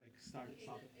Start it.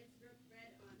 Stop it.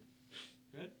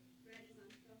 Good.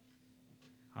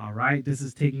 All right. This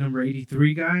is take number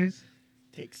 83, guys.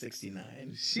 Take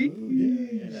 69. She.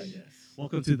 Yes.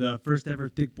 Welcome to the first ever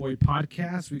Thicc Boy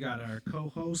podcast. We got our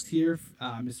co-host here,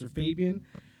 Mr. Fabian.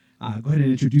 Go ahead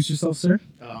and introduce yourself, sir.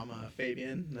 I'm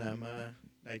Fabian.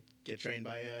 I get trained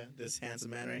by this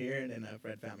handsome man right here, and then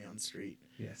Fred found me on the street.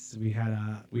 Yes,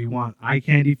 we want eye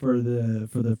candy for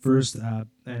the first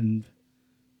and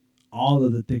all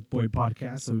of the Thicc Boy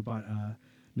podcasts. So we brought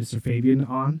Mr. Fabian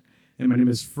on, and my name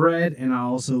is Fred, and I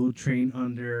also train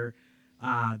under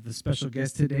the special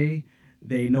guest today.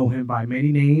 They know him by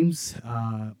many names.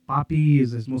 Papi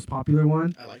is his most popular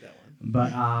one. I like that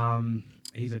one.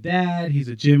 But he's a dad. He's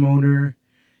a gym owner.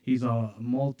 He's a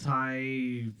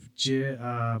multi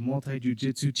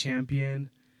jiu-jitsu champion.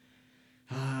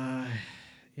 An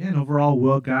overall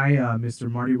well guy,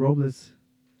 Mr. Marty Robles.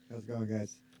 How's it going,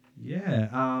 guys?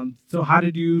 Yeah. So how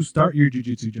did you start your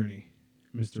jiu-jitsu journey,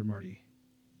 Mr. Marty?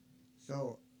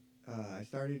 So, I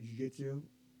started jiu-jitsu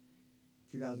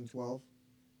 2012.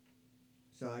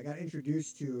 So I got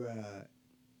introduced to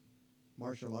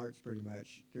martial arts pretty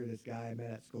much through this guy I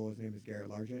met at school. His name is Garrett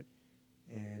Largent.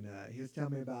 And he was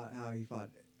telling me about how he fought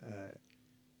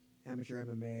amateur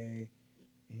MMA,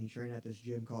 and he trained at this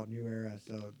gym called New Era.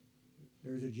 So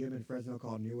there was a gym in Fresno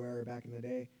called New Era back in the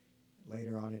day.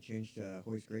 Later on, it changed to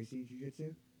Hoist Gracie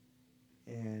Jiu-Jitsu.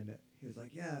 And he was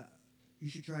like, yeah, you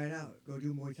should try it out. Go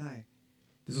do Muay Thai.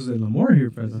 This was in Lemoore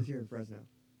here, Fresno. This is here in Fresno.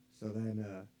 So then...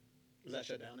 Was that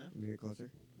shut down now? Let me get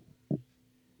closer.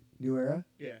 New Era?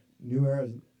 Yeah. New Era,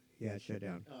 it's shut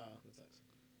down. Oh, that sucks.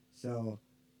 So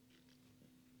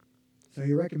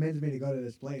he recommends me to go to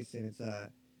this place, and it's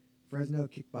Fresno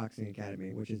Kickboxing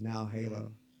Academy, which is now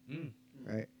Halo,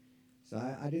 right? So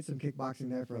I did some kickboxing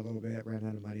there for a little bit, ran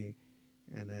out of money,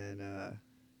 and then a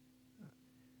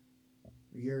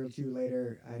year or two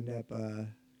later, I ended up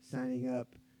signing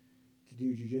up to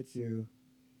do jiu-jitsu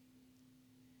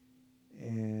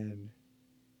and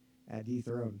at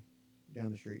Dethrone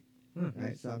down the street.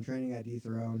 Right, so I'm training at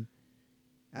Dethrone.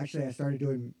 Actually, I started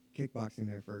doing kickboxing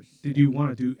there first. Did you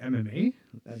want to do MMA?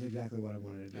 That's exactly what I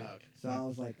wanted to do. Oh, okay. So I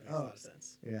was like, Makes a lot of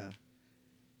sense. yeah.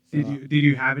 So, Did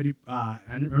you have any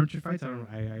amateur fights? I don't.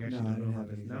 I actually no, don't I know. didn't have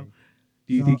this. anything. No.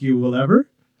 Do you think you will ever?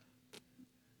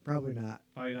 Probably not.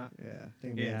 Probably not. Yeah, I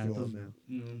think I'm Yeah, too old now.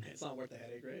 It's not worth the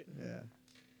headache, right?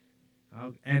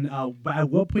 Yeah. And but at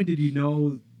what point did you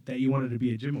know that you wanted to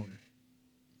be a gym owner?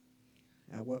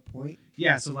 At what point?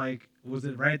 Yeah, so like, was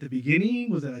it right at the beginning?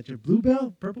 Was it at your blue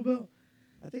belt, purple belt?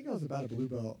 I think I was about a blue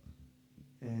belt,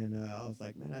 and I was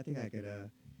like, man, I think I could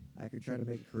try to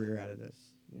make a career out of this.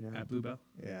 You know? At blue belt.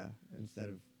 Yeah, instead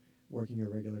of working a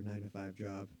regular 9-to-5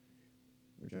 job,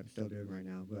 which I'm still doing right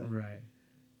now. But Right.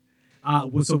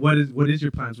 Well, so what is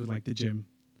your plans with like the gym?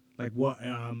 Like what?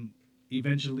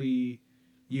 Eventually,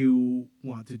 you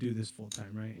want to do this full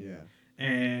time, right? yeah.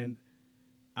 And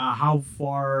how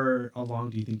far along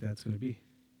do you think that's going to be?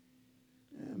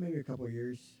 Maybe a couple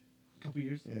years. A couple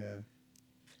years. Yeah.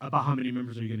 About how many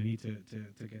members are you going to need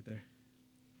to get there?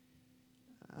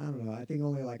 I don't know. I think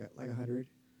only like 100.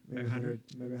 Maybe 100?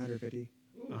 Maybe 150.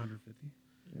 150.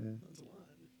 Yeah. That's a lot.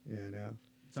 Yeah, I know.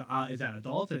 So is that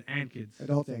adults and kids?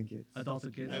 Adults and kids. Adults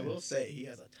and kids. I will say he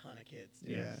has a ton of kids.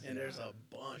 Dude. Yeah. And there's a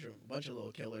bunch of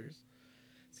little killers.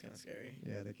 It's kind of scary.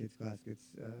 Yeah, the kids class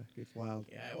gets wild.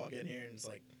 Yeah, I walk in here and it's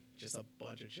like just a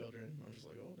bunch of children. I'm just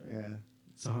like, oh, damn. Yeah.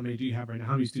 So how many do you have right now?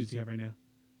 How many students do you have right now?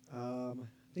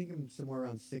 I think I'm somewhere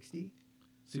around 60.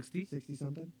 60? 60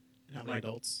 something. And how many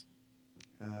adults?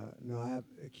 No, I have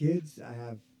kids. I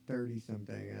have 30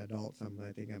 something. Adults,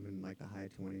 I think I'm in like the high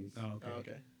 20s. Oh, okay. Oh,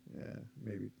 okay. Yeah,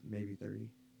 maybe 30.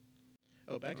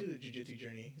 Oh, back to the jiu-jitsu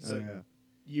journey. So yeah.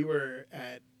 you were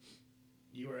at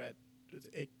where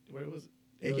was it?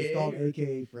 It was called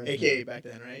AKA Fresno. AKA back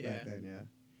then, right? Back then,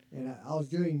 yeah. And I was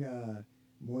doing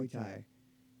Muay Thai.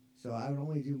 So I would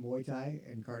only do Muay Thai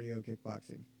and cardio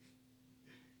kickboxing.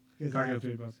 Cardio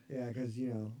kickboxing. Yeah, because,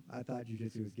 I thought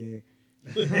jiu-jitsu was gay.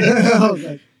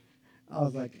 I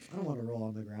was like, I don't want to roll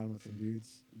on the ground with some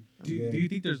dudes. Do you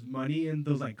think there's money in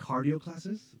those like cardio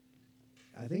classes?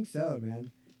 I think so,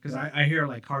 man. Because I hear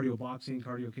like cardio boxing,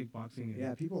 cardio kickboxing.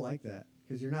 Yeah, people like that.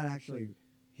 Because you're not actually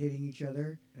hitting each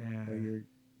other, but you're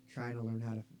trying to learn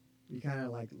how to... You kind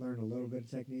of like learn a little bit of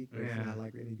technique, but it's not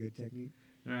like any good technique.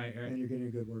 Right. And you're getting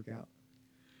a good workout.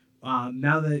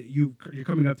 Now that you're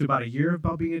coming up to about a year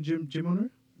about being a gym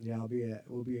owner? Yeah,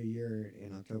 we'll be a year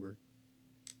in October.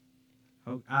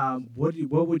 What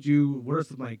are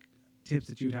some like tips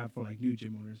that you'd have for like new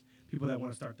gym owners, people that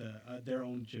want to start their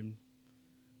own gym?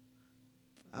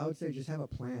 I would say just have a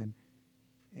plan,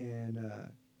 and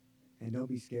and don't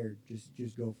be scared.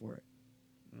 Just go for it,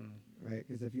 Mm. right?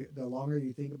 Because the longer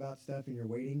you think about stuff and you're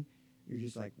waiting, you're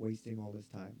just like wasting all this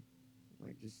time.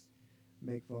 Like just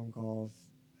make phone calls,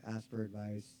 ask for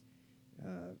advice,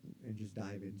 and just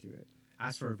dive into it.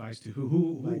 Ask for advice to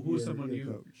who Like who's someone your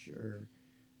you coach or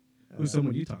who's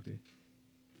someone you talk to?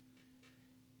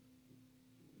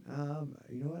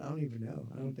 You know what? I don't even know.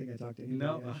 I don't think I talked to anybody.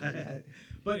 No, actually.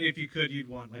 but if you could, you'd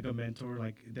want like a mentor.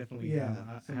 Like definitely Yeah, have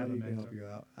a somebody who can mentor. help you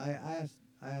out. I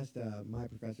asked my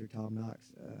professor Tom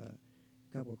Knox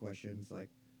a couple of questions like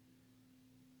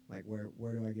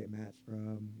where do I get mats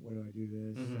from? Where do I do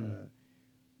this? Mhm.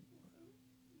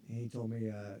 And he told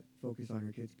me focus on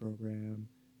your kids program.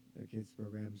 The kids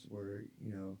programs where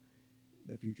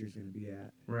the future's going to be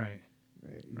at. Right.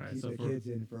 Right, you Right. keep So the for kids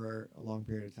in for a long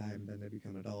period of time, then they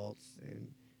become adults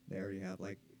and they already have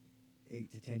like 8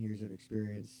 to 10 years of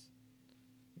experience.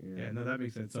 yeah, no, that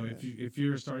makes sense. So Yeah. if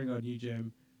you're starting a new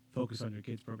gym, focus on your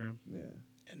kids program. Yeah.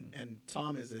 And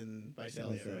Tom is in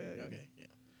Visalia, Visalia, right? yeah. Okay, yeah.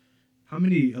 How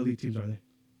many elite teams are there?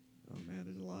 Oh man,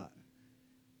 there's a lot.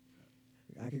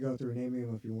 I could go through naming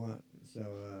them if you want.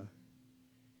 So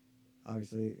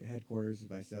obviously headquarters is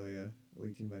Visalia,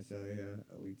 Elite Team Visalia,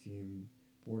 Elite Team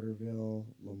Porterville,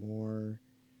 Lemoore,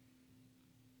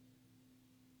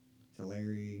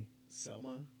 Tulare,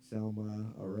 Selma.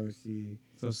 Selma, Orosi,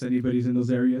 So if anybody's in those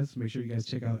areas, make sure you guys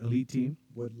check out Elite Team.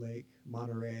 Woodlake,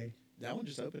 Monterey. That one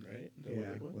just opened, right? The Yeah,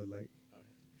 Woodlake one? Woodlake. Okay.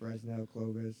 Fresno,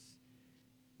 Clovis,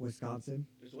 Wisconsin.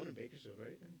 There's one in Bakersfield,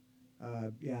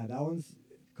 right? Yeah, that one's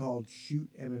called Shoot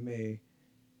MMA.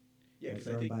 Yeah, It's because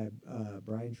I run think. by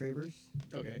Brian Travers.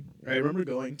 Okay. I remember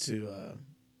going to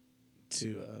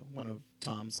one of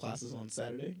Tom's classes on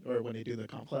Saturday, or when they do the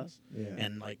comp class, Yeah.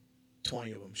 and like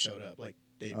 20 of them showed up. Like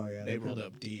they Oh, yeah, they they rolled come-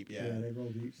 up deep. Yeah, Yeah. they roll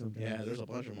deep sometimes. Yeah, there's a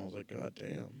bunch of them. I was like, God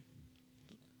damn.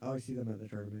 I always see them at the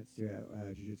tournaments too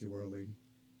at Jiu Jitsu World League.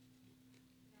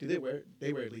 Do they wear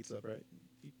elite stuff, right?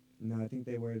 No, I think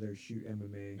they wear their Shoot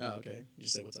MMA. Oh, okay. You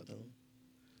just say what's up to them.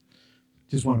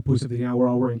 Just want to push something out. We're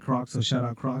all wearing Crocs, so shout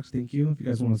out Crocs. Thank you. If you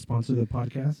guys want to sponsor the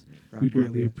podcast, Croc we greatly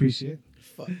Mafia. appreciate.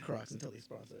 Fuck Crocs until these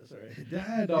sponsors, alright?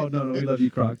 Yeah, no, we love you,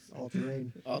 Crocs. All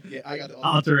terrain. Yeah, I got the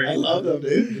All-terrain. I love them,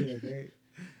 dude. Yeah, great.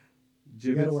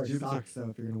 You gotta wear Gibbets socks though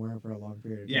if you're gonna wear them for a long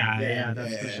period of time. Yeah,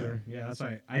 that's for yeah. sure. Yeah, that's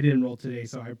why I didn't roll today,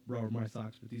 so I rode my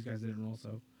socks, but these guys didn't roll,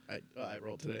 so I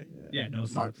rolled today. yeah, no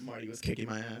socks. Marty was kicking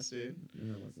my ass, dude.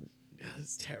 No, it wasn't. Yeah,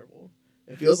 it's terrible.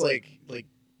 It feels like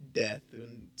death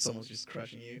when someone's just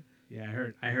crushing you. Yeah,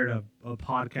 I heard a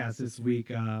podcast this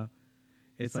week.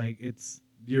 It's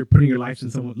you're putting your life in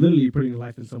someone, literally you're putting your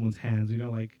life in someone's hands. You know,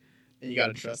 like And you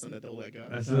gotta trust them that they'll let go.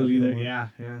 that's how I literally feel the when- yeah.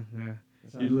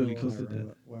 That's how You're I feel literally when close I to roll-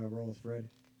 death. When I roll with Fred.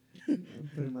 I'm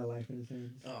putting my life in his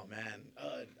hands. Oh man, I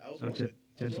was I'm rolling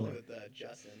gentle. with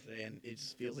Justin today, and it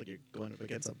just feels like you're going up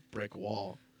against a brick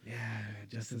wall. Yeah,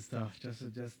 Justin stuff.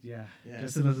 Justin Yeah.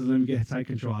 Justin doesn't let him get tight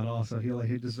control at all, so he'll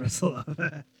just wrestle up.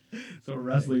 So we're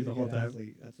wrestling He's the a whole good time.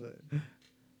 athlete. That's what.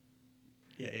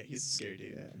 Yeah, he's a scary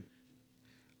dude. Yeah.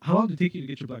 How long did it take you to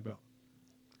get your black belt?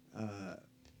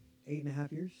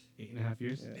 8.5 years. 8.5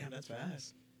 years. Yeah. Damn, that's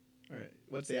fast. All right,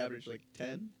 what's the average? Like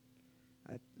 10?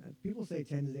 People say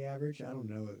 10 is the average. I don't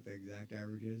know what the exact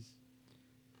average is.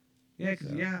 Yeah, because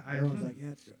So, I everyone's don't know. like,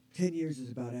 yeah, 10 years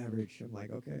is about average. I'm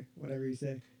like, okay, whatever you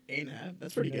say. 8.5?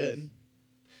 That's pretty Nice. good.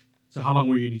 So how long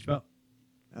were you in each belt?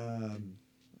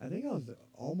 I think I was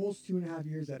almost 2.5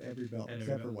 years at every belt At every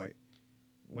except for belt. white.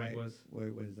 White was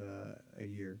White was a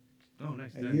year. oh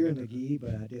nice. A year in the gi,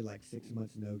 but I did like 6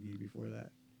 months no gi before that.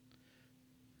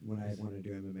 When I wanted to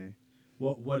do MMA.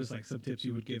 What is like some tips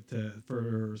you would give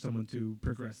for someone to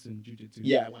progress in jiu-jitsu?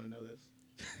 Yeah, I want to know this.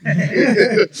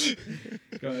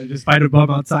 Go, just fight a bum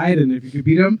outside, and if you can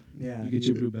beat him, Yeah. you get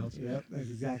your blue belt. Yep, that's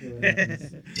exactly what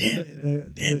happens. Damn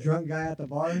it. The drunk guy at the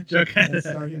bar Drunk guy.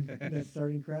 that's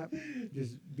starting crap,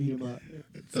 just beat him up.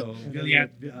 So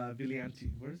Villanti,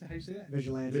 where is that? How you say that?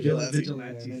 Vigilante.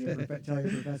 Vigilante. Yeah, and then tell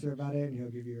your professor about it, and he'll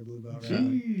give you your blue belt. Right?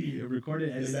 Gee, record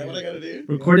it. And Is then that what I gotta do?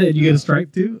 record it, and you get a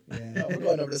stripe too. Yeah. Oh, we're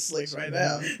going over to Slicks right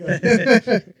now.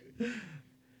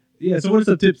 Yeah. So, what are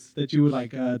some tips that you would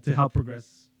like to help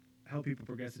people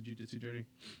progress the jiu-jitsu journey?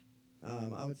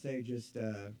 I would say just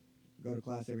go to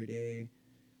class every day.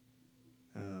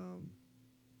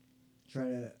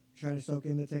 Try to soak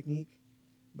in the technique,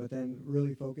 but then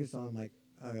really focus on like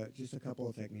just a couple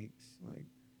of techniques, like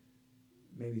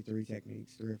maybe 3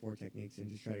 or 4 techniques, and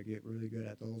just try to get really good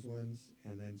at those ones,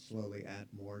 and then slowly add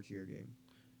more to your game.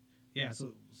 Yeah.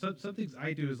 So some things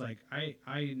I do is like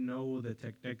I know the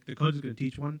technique. The coach is going to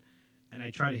teach one, and I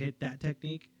try to hit that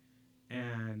technique,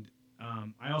 and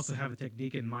I also have a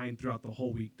technique in mind throughout the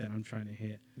whole week that I'm trying to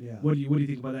hit. Yeah. What do you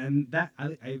think about that? And that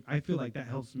I feel like that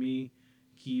helps me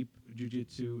keep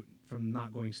jujitsu from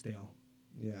not going stale.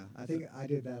 Yeah, I think I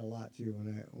did that a lot too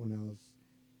when I was.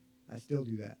 I still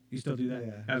do that. You still do that?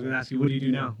 Yeah. I was gonna ask you, what do you do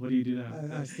Yeah. now? What do you do now?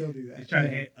 I still do You that. try to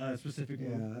Yeah. hit a specific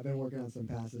move. Yeah, I've been working on some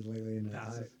passes lately, and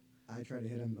Passes. I try to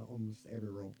hit them almost every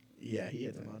roll. Yeah, he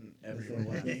hits him on every same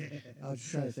one. pass. I'll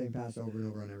just try the same pass over and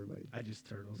over on everybody. I just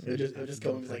turtles. It just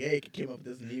come. He's like, hey, came up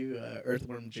with this new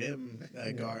earthworm gym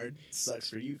guard. Sucks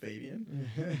for you, Fabian.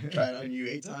 Try it on you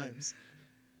 8 times.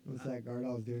 What's that guard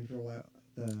I was doing for a while?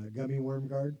 The gummy worm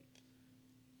guard.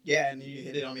 Yeah, and you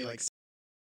hit it on me like.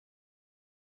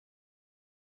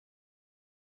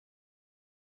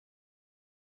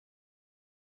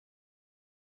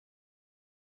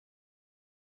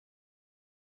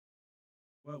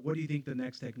 What do you think the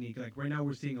next technique? Like right now,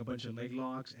 we're seeing a bunch of leg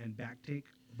locks and back take,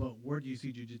 but where do you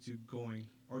see jujitsu going,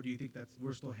 or do you think that's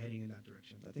we're still heading in that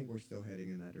direction? I think we're still heading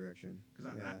in that direction.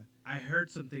 Because Yeah. I heard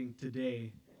something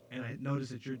today, and I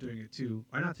noticed that you're doing it too.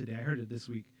 Or not today, I heard it this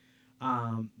week.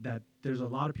 That there's a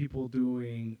lot of people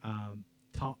doing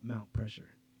top mount pressure.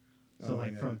 So Oh,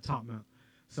 like yeah. from top mount.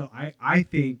 So I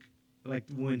think like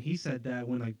when he said that,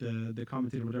 when like the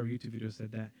commentator whatever YouTube video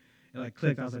said that, it like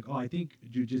clicked. I was like, oh, I think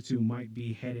jujitsu might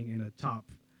be heading in a top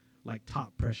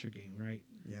pressure game, right?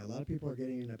 Yeah, a lot of people are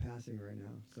getting into passing right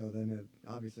now. So then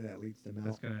obviously that leads to mount.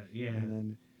 That's gonna And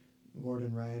then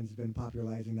Gordon Ryan's been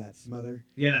popularizing that smother.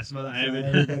 yeah, that's mother. So I haven't.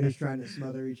 everybody's trying to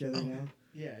smother each other now.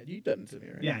 Yeah, you've done it to me,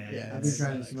 right? Yeah. I've been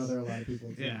trying to smother a lot of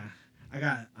people too.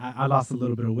 Yeah, I lost a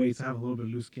little bit of weight, so I have a little bit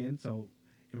of loose skin. So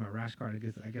in my rash guard, I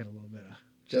get a little bit of.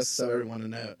 Just so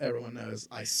everyone knows,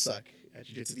 I suck at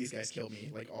jiu-jitsu. These guys kill me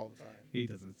like all the time. He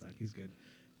doesn't suck. He's good.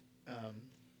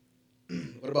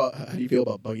 What about how do you feel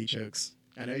about buggy chokes?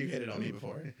 I know you've hit it on me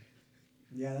before.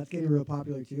 Yeah, that's getting real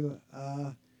popular too.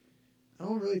 I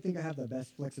don't really think I have the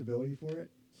best flexibility for it.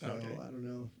 So Okay. I don't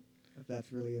know if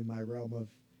that's really in my realm of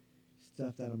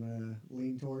stuff that I'm gonna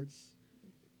lean towards.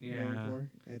 going Yeah. for.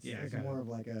 It's Yeah, I it's got more it. of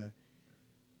like a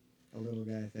little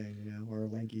guy thing, or a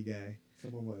lanky guy,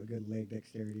 someone with a good leg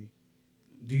dexterity.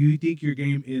 Do you think your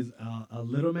game is a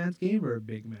little man's game or a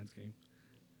big man's game?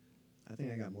 I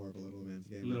think I got more of a little man's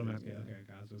game. Little than- man's game. yeah.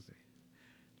 Okay, I was gonna say.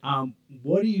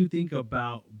 What do you think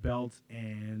about belts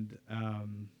and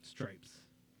stripes?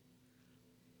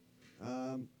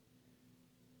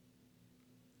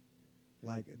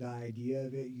 Like the idea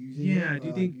of it using. Yeah. it, Do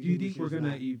you or, think like, do you we think should we're just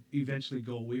gonna not- eventually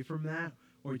go away from that,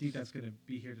 or do you think that's gonna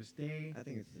be here to stay? I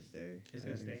think it's to stay. It's I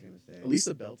gonna think stay? It's gonna stay. At least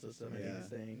the belt system, I think, Yeah. is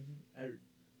staying.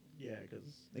 Yeah,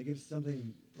 because They give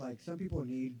something like some people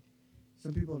need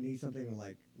something to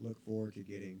like look forward to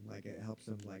getting. Like it helps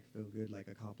them like feel good, like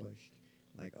accomplished.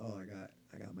 Like, oh, I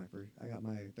got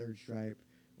my third stripe,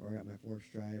 or I got my fourth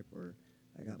stripe, or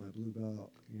I got my blue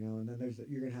belt. And then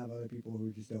you're gonna have other people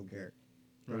who just don't care.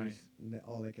 Right.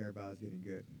 All they care about is getting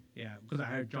good. Yeah, because I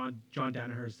heard John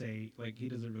Danaher say like he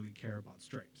doesn't really care about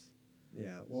stripes.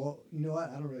 Yeah. Well, you know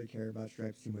what? I don't really care about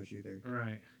stripes too much either.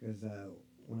 Right. Because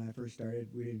when I first started,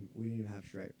 we didn't even have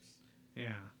stripes.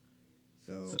 Yeah.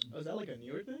 So is that like a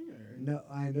newer thing or? no,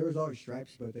 there was always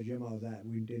stripes, but the gym I was at,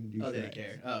 we didn't do Oh, they stripes.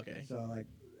 didn't care. Oh, okay. So like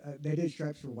they did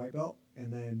stripes for white belt,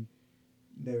 and then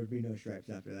there would be no stripes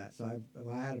after that. So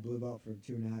I had a blue belt for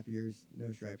 2.5 years,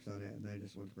 no stripes on it, and then I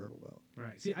just went to purple belt.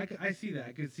 Right. See, I see that.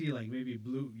 I could see like maybe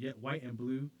blue, white and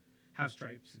blue have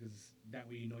stripes because that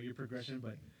way you know your progression.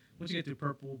 But once you get to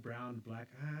purple, brown, black,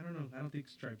 I don't know. I don't think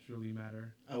stripes really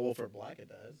matter. Oh, well, for black it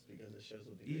does because it shows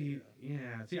what they do.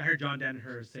 Yeah. See, I heard John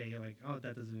Danaher say like, oh,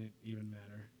 that doesn't even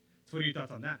matter. So what are your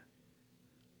thoughts on that?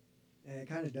 And it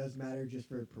kind of does matter just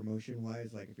for promotion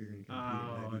wise. Like if you're going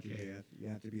to compete in IBJJF, you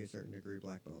have to be a certain degree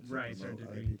black belt. To Right, promote certain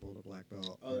other degree. people to black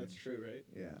belt. Oh, that's true, right?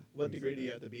 Yeah. What things degree like do you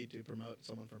that. have to be to promote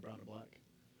someone from brown to black?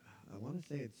 I want to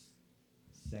say it's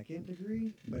second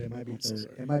degree, but it might be I'm so third.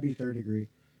 sorry. It might be third degree.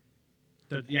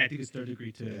 Yeah, I think it's third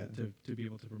degree to Yeah. to be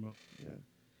able to promote.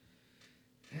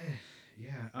 Yeah.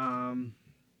 Yeah.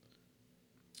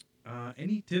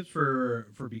 Any tips for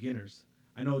beginners?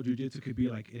 I know jujitsu could be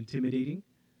like intimidating.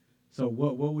 So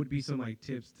what would be some like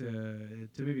tips to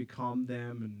maybe calm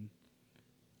them and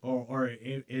or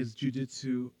is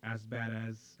jujitsu as bad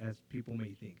as people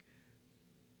may think?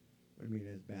 What do you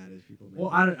mean as bad as people? Well,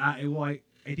 I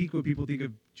think when people think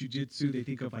of jujitsu, they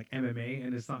think of like MMA,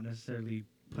 and it's not necessarily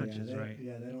punches, right?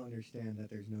 Yeah, they don't understand that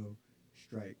there's no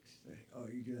strikes. Like, oh,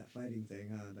 you do that fighting thing,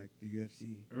 huh? Like the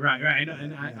UFC. Right. I know,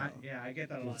 and Yeah. I get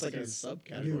that a lot. It's like too. a I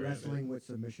subcategory. do of it. wrestling with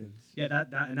submissions. Yeah, that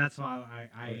and that's why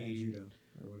Or judo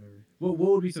or whatever. what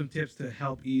would be some tips to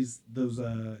help ease those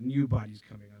new bodies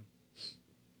coming on?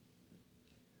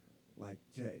 Like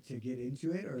to get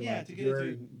into it, or Yeah, like to get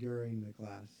into during the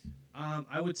class?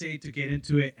 I would say to get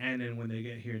into it, and then when they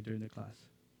get here during the class.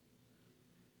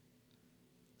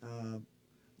 Um,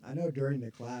 I know during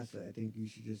the class, I think you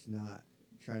should just not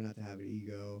try not to have an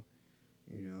ego,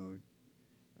 you know,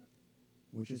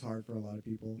 which is hard for a lot of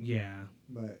people. Yeah.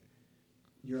 But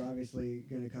you're obviously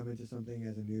going to come into something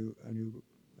as a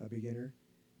beginner.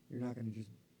 You're not going to just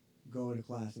go into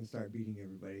class and start beating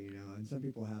everybody, you know. And some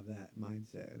people have that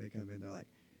mindset. They come in, they're like,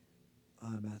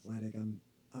 I'm athletic. I'm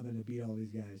going to beat all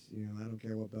these guys. You know, I don't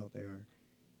care what belt they are.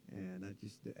 And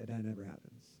that never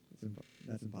happens.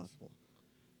 That's impossible.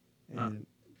 And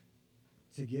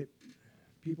to get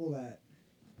people that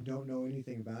don't know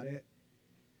anything about it,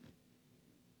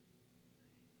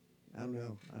 I don't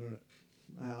know.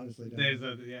 I honestly don't.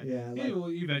 Yeah. Like, well,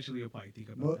 eventually you'll probably think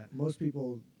about that. Most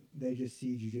people, they just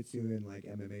see jiu-jitsu in like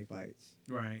MMA fights.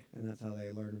 Right. And that's how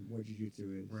they learn what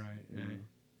jiu-jitsu is. Right. You know?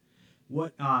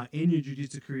 What in your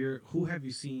jiu-jitsu career, who have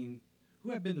you seen?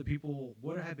 Who have been the people?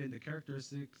 What have been the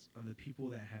characteristics of the people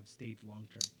that have stayed long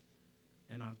term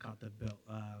and not caught the belt,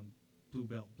 blue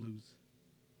belt blues?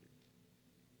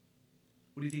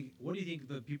 What do you think? What do you think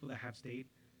the people that have stayed?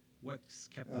 What's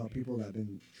kept them? People that have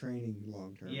been training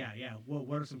long term. Yeah. Well,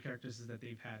 what are some characteristics that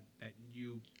they've had that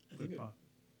you could pop?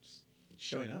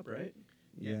 Showing up, right?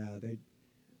 Yeah,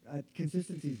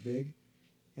 consistency is big,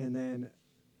 and then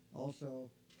also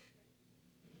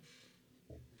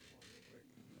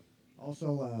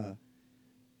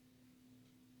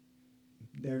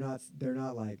they're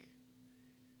not like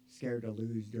scared to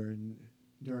lose during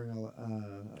a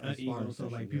Ego, sparring so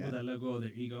session. like people that let go of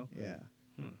their ego. Yeah.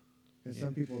 Hmm. Because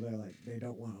some people, they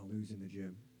don't want to lose in the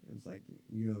gym. It's like,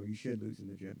 you know, you should lose in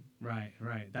the gym. Right.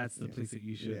 That's the place that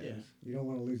you should. Yeah. You don't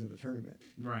want to lose at the tournament.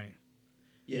 Right.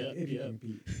 Yeah. If you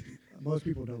compete. Most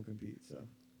people don't compete, so.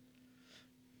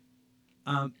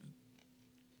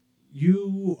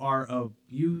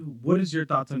 What is your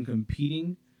thoughts on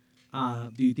competing?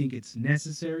 Do you think it's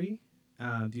necessary?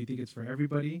 Do you think it's for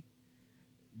everybody?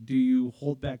 Do you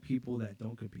hold back people that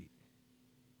don't compete?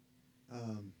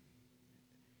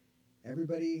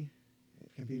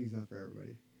 Competing's not for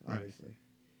everybody, obviously.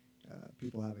 Right.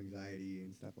 People have anxiety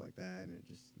and stuff like that, and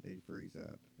they freeze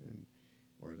up,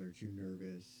 or they're too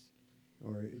nervous.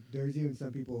 Or there's even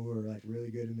some people who are like really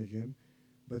good in the gym,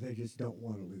 but they just don't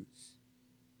want to lose.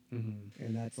 Mm-hmm.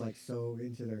 And that's like so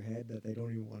into their head that they don't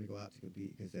even want to go out to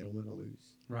compete because they don't want to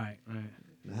lose. Right. And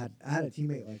I had a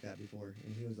teammate like that before,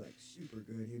 and he was like super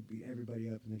good. He'd beat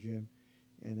everybody up in the gym,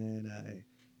 and then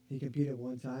he competed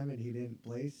one time and he didn't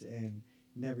place and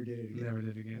never did it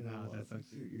again. And that sucks.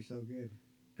 Dude, you're so good.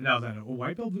 And that was at a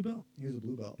white belt, blue belt. He was a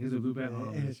blue belt.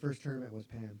 And his first tournament was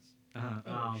PANS.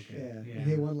 Okay. Yeah. And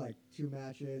he won like 2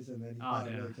 matches, and then he fought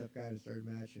a yeah. really tough guy in his third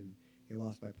match, and he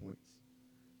lost by points.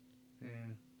 Yeah.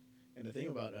 And the thing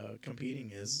about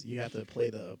competing is you have to play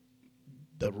the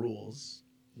rules.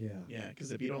 Yeah. Yeah,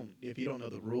 because if you don't know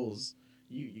the rules,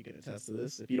 you can attest to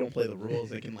this. If you don't play the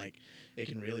rules, it can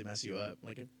really mess you up.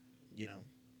 Like, you know,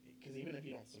 because even if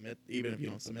you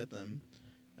don't submit them,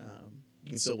 you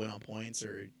can still win on points.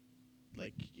 Or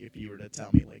like if you were to tell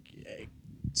me like, hey,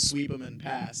 sweep them and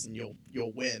pass, and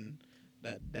you'll win.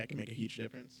 That can make a huge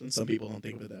difference. And some people don't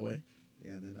think of it that way.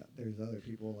 Yeah. And then there's other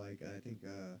people like I think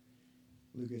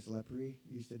Lucas Lepre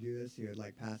used to do this. He would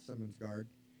like pass someone's guard,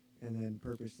 and then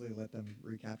purposely let them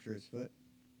recapture his foot.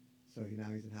 So now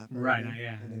he's in half guard. Right. Again,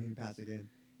 Yeah. And then he'd pass again,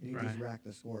 and he'd just rack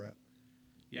the score up.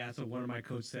 Yeah. So one of my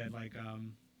coach said like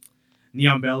knee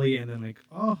on belly, and then like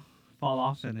fall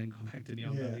off, and then go back to knee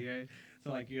on belly. Right?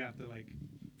 So like you have to like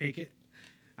fake it.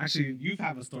 Actually, you've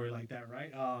had a story like that,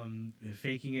 right?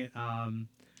 Faking it.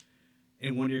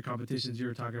 In one of your competitions, you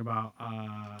were talking about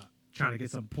trying to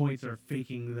get some points or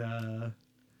faking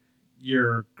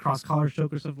your cross collar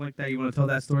choke or something like that. You want to tell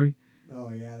that story? Oh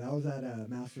yeah, that was at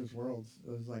Masters Worlds.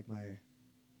 It was like my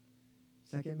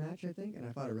second match, I think, and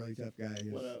I fought a really tough guy.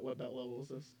 What belt level was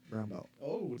this? Brown belt.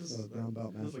 Oh, this is brown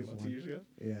belt. This was Masters like 2 1. years ago.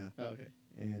 Yeah. Oh, okay.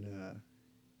 And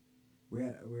we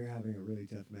were having a really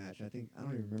tough match. I don't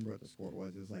even remember what the score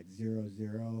was. It was like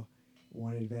 0-0,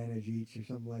 one advantage each or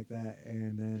something like that.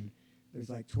 And then there's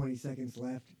like 20 seconds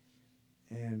left,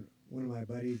 and one of my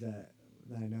buddies that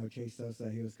I know, Chase Sosa,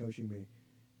 he was coaching me,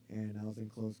 and I was in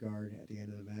close guard at the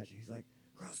end of the match. And he's like,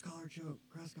 cross collar choke.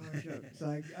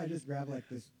 So I just grabbed like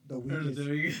the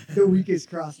weakest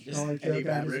cross collar choke.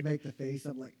 I just make the face.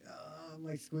 I'm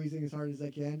like squeezing as hard as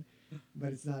I can,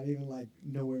 but it's not even like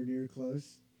nowhere near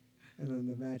close. And then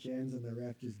the match ends, and the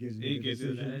ref just gives me the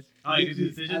decision. Oh, he gives you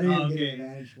the decision? I didn't get an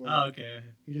advantage for it. Oh, okay.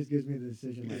 He just gives me the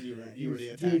decision. Like You were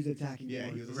the he was attack. attacking. Yeah,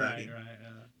 more. he was Right.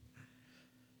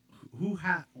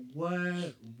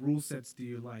 what rule sets do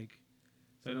you like?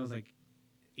 So I know it's like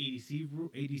ADCC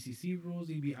rules,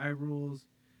 EBI rules,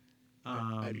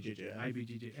 IBJJF.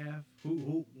 IBJJF.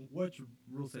 Which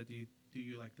rule set do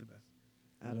you like the best?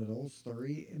 Out of those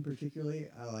three in particularly,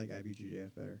 I like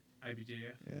IBJJF better.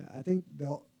 IBJJF. Yeah, I think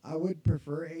I would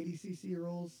prefer ADCC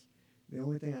rules. The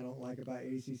only thing I don't like about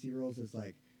ADCC rules is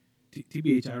like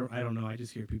TBH. I don't know. I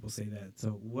just hear people say that. So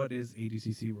what is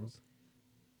ADCC rules?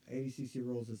 ADCC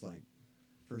rules is like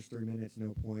first 3 minutes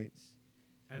no points,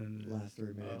 And last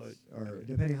 3 minutes, or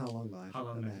depending how long How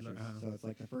long the the match match is. is, So it's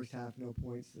like the first half no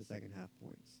points, the second half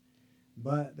points.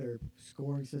 But their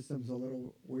scoring system's a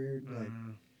little weird. Like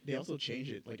They also change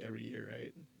it like every year,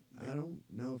 right? I don't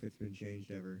know if it's been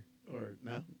changed ever. Or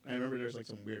no? I remember there's like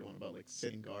some weird one about like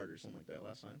sitting guard or something like that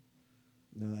last time.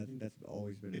 No, I think that's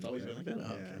always been. It's always been like that? Oh,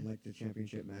 Yeah, okay. and like the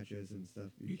championship matches and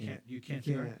stuff. you can't You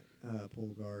guard? can't pull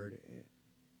guard. It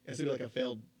has to be like a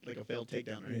failed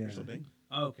takedown, right, Yeah. or something.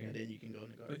 Oh, okay. And then you can go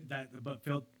into guard. But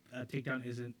failed takedown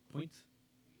isn't points.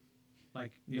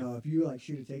 Like No, if you like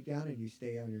shoot a takedown and you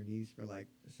stay on your knees for like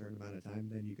a certain amount of time,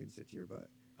 then you can sit to your butt.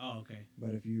 Oh, okay.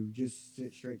 But if you just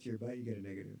sit straight to your butt, you get a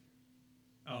negative.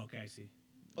 Oh, okay. I see.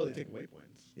 Oh, they take away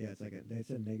points. Yeah, it's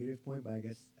a negative point, but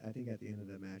I think at the end of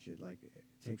the match it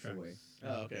takes away.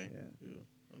 Oh, okay. Yeah. Ooh,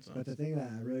 that But the sucks. thing that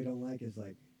I really don't like is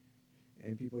like,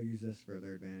 and people use this for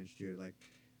their advantage too. Like,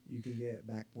 you can get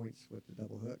back points with the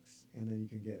double hooks, and then you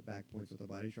can get back points with the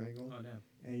body triangle, Oh, damn.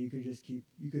 and you can just you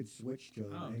could switch to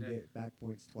them Oh, and damn. get back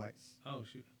points twice. Oh,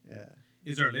 shoot. Yeah.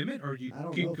 Is there a limit, or you I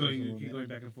don't keep know if there's a going? You limit. keep going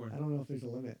back and forth. I don't know if there's a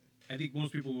limit. I think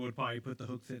most people would probably put the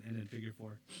hooks in and then figure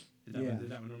four. Is that, Yeah. is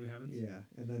that what normally happens? Yeah,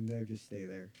 and then they just stay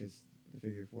there because the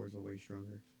figure fours are way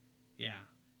stronger. Yeah.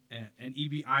 And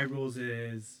EBI rules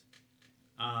is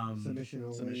Submission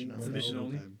only. submission with Submission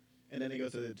only? overtime. And then it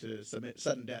goes to submit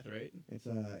sudden death, right? It's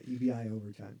EBI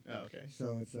overtime. Oh, okay.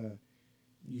 So it's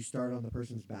you start on the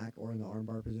person's back or in the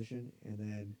armbar position, and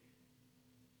then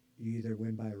you either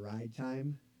win by ride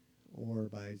time or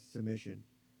by submission.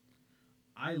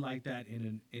 I like that in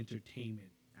an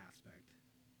entertainment aspect.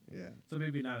 Yeah. So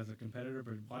maybe not as a competitor,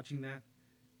 but watching that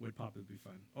would probably be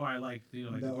fun. Or I like like the the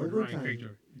Ryan overtime.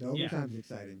 Victor. The Yeah. overtime's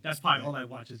exciting. That's probably all I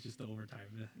watch is just the overtime.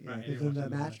 Yeah, Right. because then the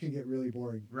match can get really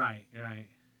boring. Right.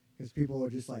 Because people will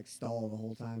just like stall the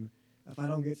whole time. If I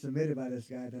don't get submitted by this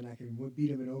guy, then I can beat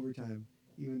him in overtime,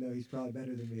 even though he's probably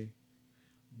better than me.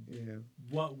 Yeah.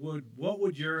 What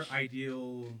would your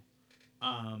ideal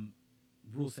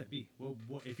rule set be?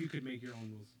 What if you could make your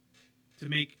own rules to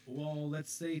make? Well,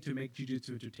 let's say to make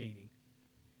jiu-jitsu entertaining.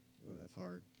 Well, that's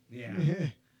hard. Yeah.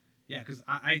 Yeah, because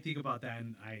I think about that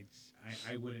and I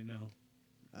wouldn't know.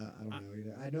 I don't know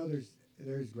either. I know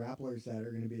there's grapplers that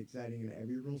are going to be exciting in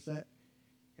every rule set,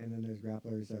 and then there's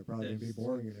grapplers that are probably going to be There's-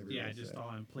 boring in every Yeah, rule just set. all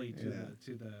on play to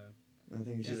Yeah. the. I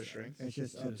think it's To the just strengths? it's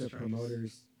just To up the to strengths.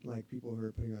 promoters, like people who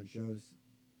are putting on shows,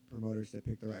 promoters to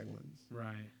pick the right ones.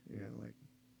 Right. You know, like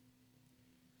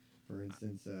for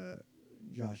instance,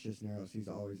 Josh Cisneros, he's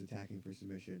always attacking for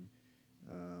submission.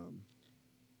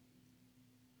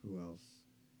 Who else?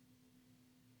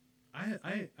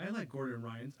 I like Gordon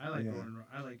Ryan's. I like Yeah.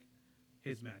 I like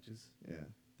his matches. Yeah.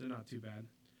 They're not too bad.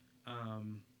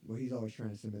 Well, he's always trying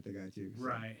to submit the guy too. so-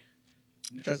 Right.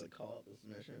 He tries to call out the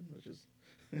submission, which is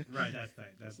Right. That's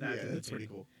tight. That's yeah, entertaining. that's pretty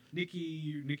cool.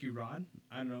 Nicky Rod.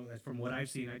 I don't know. From what I've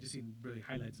seen, I just seen really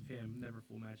highlights of him. Never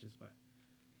full matches, but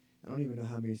I don't even know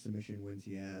how many submission wins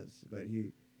he has, but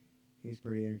he's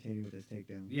pretty entertaining with his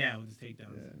takedowns. yeah, with his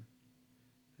takedowns.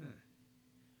 Yeah.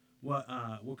 What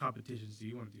competitions do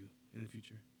you want to do in the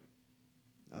future?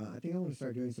 I think I want to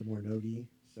start doing some more no-gi,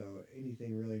 so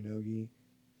anything really no-gi,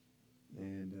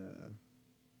 and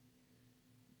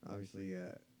obviously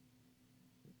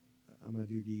I'm gonna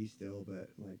do gi still, but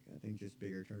like I think just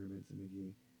bigger tournaments in the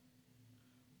gi.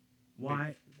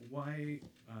 Why? One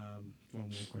more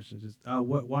question. Just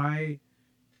why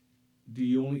do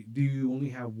you only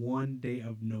have one day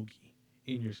of nogi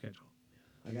in your schedule?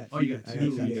 I got Oh, two, you got I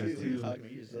two, got you days. got two. Fuck me,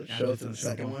 you just Yeah, show that's to the on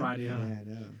second one. Friday, huh? Yeah, I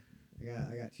know.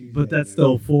 I got Tuesday. But that's and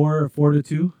still 4 to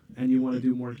 2, and you want to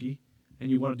do more gi, and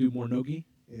you want to do more nogi.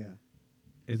 yeah,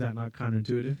 Is that not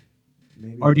counterintuitive?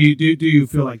 maybe. Or do you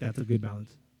feel like that's a good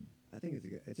balance? I think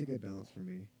it's a good balance for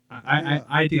me.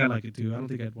 I think I like it too. I don't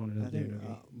think I'd want I another day think of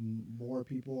nogi. more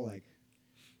people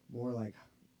more like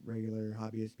regular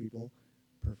hobbyist people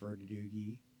prefer to do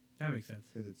gi That makes sense.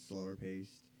 because it's slower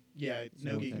paced. Yeah, It's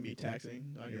more nogi can be technical.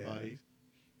 taxing on your Yeah. body.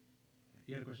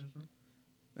 You had a question, bro?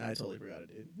 Nah, I totally forgot it,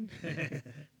 dude.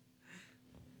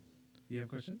 You have a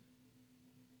question?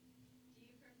 Do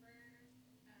you prefer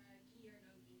gi or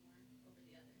no gi more over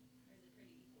the other, or is it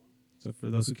pretty equal? So for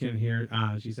those who can't hear,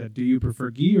 she said, "Do you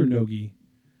prefer gi or no gi?"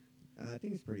 I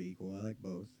think it's pretty equal. I like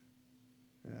both.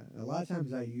 A lot of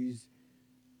times I use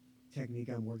technique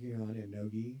I'm working on in no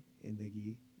gi in the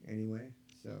gi anyway.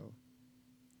 So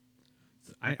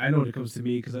So I know when it comes to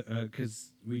me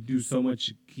because we do so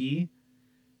much gi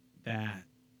that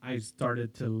I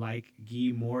started to like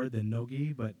gi more than no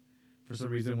gi. But for some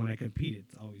reason, when I compete,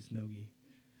 it's always no gi.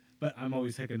 But I'm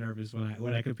always hecka nervous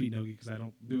when I compete no gi because I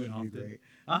don't do it you often. do great.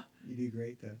 Huh? You do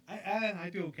great though. I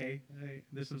do okay.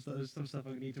 There's some stuff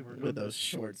I need to work With on. those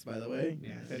shorts, by the way.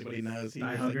 Yes. If anybody knows, he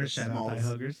Thigh wears like the huggers, shout out thigh smallest,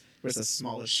 huggers. wears the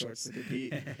smallest shorts to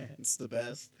compete. It's the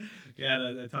best.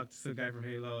 Yeah, I talked to some guy from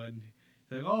Halo and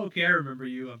he's like, "Oh, okay, I remember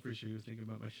you." I'm pretty sure he was thinking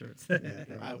about my shirts. Yeah,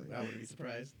 I probably. wouldn't be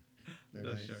surprised. They're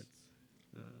Those nice. shirts.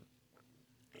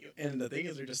 And the thing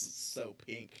is, they're just so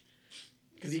pink.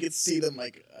 Because you can see them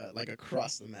like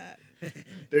across the mat.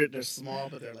 They're small,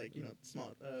 but they're like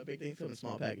small. Big things come in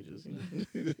small packages.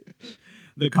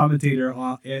 The commentator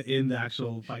in the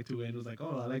actual fight to win was like,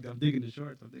 "Oh, I'm digging the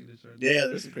shorts. I'm digging the shorts." Yeah,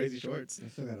 there's some crazy shorts. I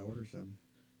still gotta order some.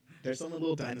 There's some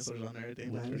little dinosaurs on there. I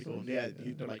think looks pretty cool. Dinosaurs? Yeah,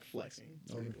 Yeah. they're like flexing.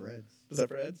 It's Those pretty are cool. Fred's. Is that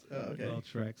Fred's? Oh, okay. Well,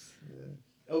 Shreks. Yeah.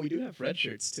 Oh, we do have Fred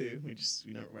shirts too. We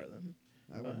never wear them.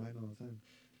 I wear mine all the time.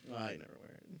 Well, I never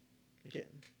wear it. I can't.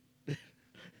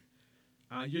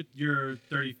 You're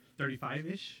 30,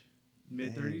 35-ish,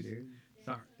 mid Damn, 30s. dude.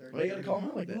 Sorry. Why you gotta call him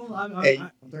out like that? Well, Hey,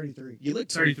 I'm 33. You look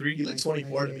 33. You look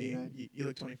 24 to me. 1989. You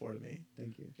look 24 to me.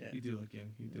 Thank you. Yeah. You do look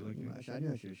young. You do look young. I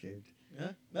knew I should have shaved.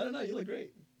 Yeah. No. You look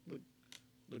great.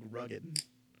 Look rugged.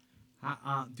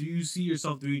 Do you see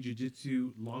yourself doing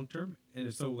jiu-jitsu long term? And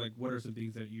if so, like, what are some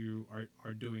things that you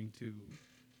are doing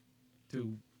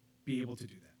to be able to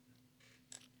do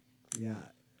that? Yeah,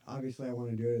 obviously I want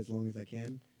to do it as long as I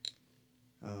can.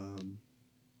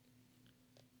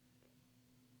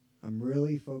 I'm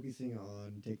really focusing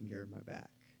on taking care of my back.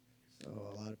 So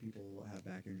a lot of people have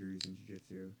back injuries in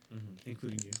jiu-jitsu,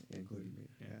 Including you. including me.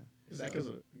 Yeah. Is that because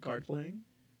of guard playing?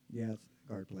 Yeah, it's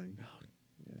guard playing. Oh,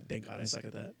 Yeah. thank God I suck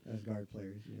at that. As guard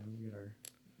players, we get our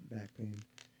back pain.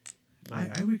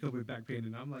 I wake up with back pain,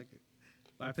 and I'm like,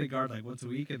 I play guard like once a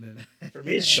week, and then For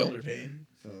me, it's shoulder pain.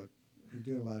 So I'm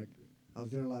doing I was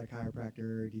doing a lot of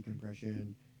chiropractor,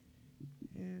 decompression,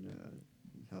 and it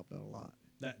helped out a lot.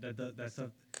 that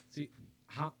stuff. See,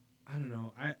 how I don't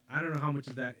know. I don't know how much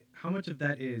of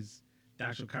that is the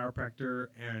actual chiropractor,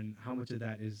 and how much of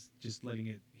that is just letting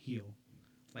it heal,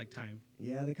 like time.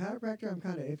 Yeah, the chiropractor I'm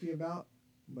kind of iffy about,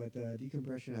 but the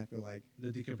decompression I feel like,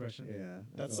 The decompression. yeah.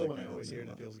 That's feel the like one I that always helped me hear, a and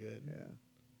it lot. feels good. Yeah.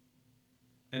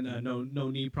 And no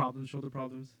knee problems, shoulder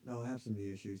problems. No, I have some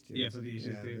knee issues too. Yeah, some knee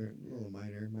issues, too. They're a little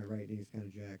minor. My right knee is kind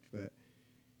of jacked, but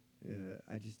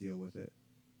I just deal with it.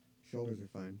 Shoulders are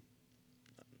fine.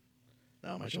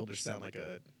 No, my shoulders sound like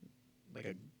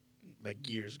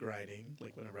gears grinding.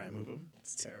 Like whenever I move them,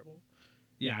 it's terrible.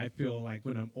 Yeah, I feel like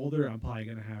when I'm older, I'm probably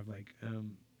gonna have like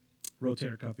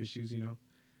rotator cuff issues.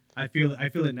 I feel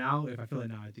it now. If I feel it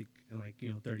now, I think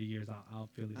in 30 years, I'll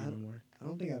feel it even more. I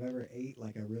don't think I've ever ate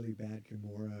like a really bad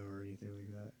Kimura or anything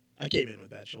like that. I came in with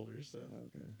bad shoulders, so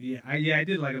Okay. Yeah, I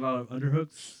did like a lot of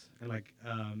underhooks and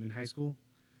in high school.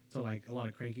 So like a lot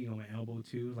of cranking on my elbow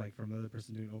too, like from another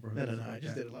person doing overhooks. no. and stuff I like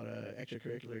just that. did a lot of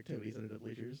extracurricular activities under the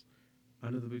bleachers.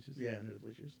 Under the bleachers. Yeah, under the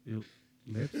bleachers. Your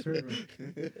lips hurt.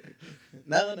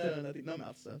 No, nothing, no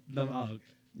mouth stuff. No, okay.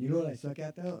 You know what I suck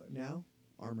at though now?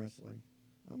 Arm wrestling.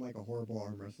 I'm like a horrible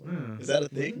arm wrestler. Is that a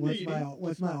thing?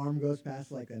 Once my arm goes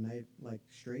past like a night like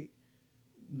straight,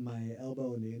 my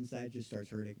elbow on the inside just starts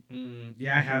hurting.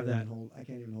 Yeah, I have that. I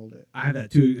can't even hold it. I have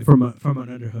that too from an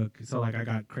underhook. So like I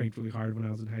got cranked really hard when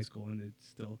I was in high school, and it's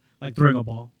still like throwing a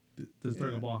ball. Does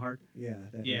throwing a ball hard? Yeah.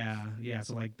 That Yeah, hurts. yeah.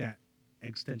 So like that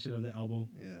extension of the elbow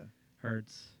Yeah.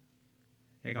 hurts.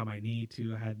 I got my knee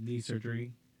too. I had knee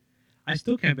surgery. I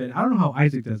still can't bend. I don't know how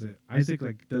Isaac does it. Isaac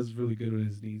like does really good with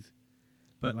his knees,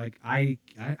 but like I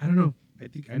don't know.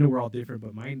 I know we're all different,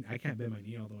 but mine I can't bend my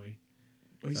knee all the way.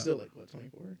 Well, he's still like what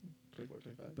 24,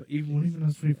 25. But even when I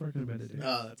was 24, I could have bended it.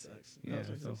 Oh, that sucks. Yeah,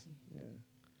 Oh, so- Yeah.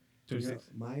 26.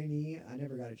 My knee, I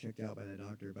never got it checked out by the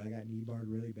doctor, but I got knee barred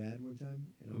really bad one time,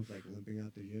 and I was like limping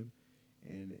out the gym.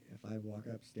 And if I walk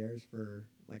upstairs for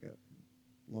like a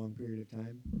long period of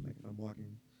time, like if I'm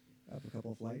walking up a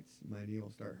couple flights, my knee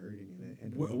will start hurting.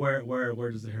 And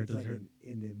Where does it hurt? it's Does like it hurt?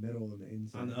 in the middle and the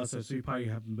inside. On the outside, so you probably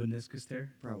have meniscus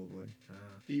tear. Probably.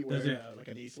 Do you Does wear it- like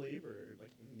a knee sleeve or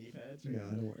like knee pads? Or Yeah,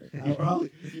 I don't wear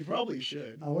it. you probably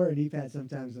should. I wear a knee pad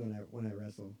sometimes when I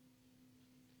wrestle.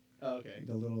 Oh, okay.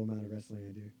 The little amount of wrestling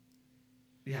I do.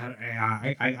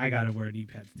 Yeah, I gotta wear knee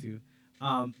pads too.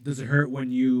 Does it hurt when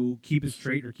you keep it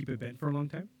straight or keep it bent for a long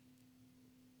time?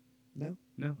 No.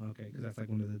 No? Okay, because that's like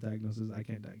one of the diagnoses. I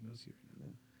can't diagnose you. No.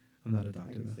 I'm not a I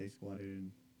doctor, can though. stay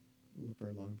squatted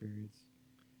for long periods.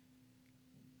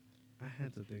 I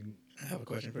had something. I have a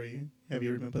question for you. Have you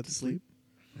ever been put to sleep?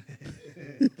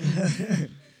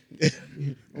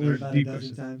 Only about a Deep dozen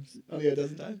question. times. Only a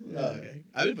dozen times? Yeah. Oh, okay.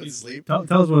 I've been put to sleep. Tell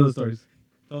us one of the stories.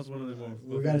 Tell us one of the more.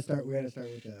 We gotta start. We gotta start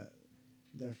with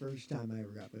the first time I ever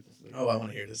got put to sleep. Oh, I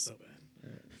want to hear this so bad.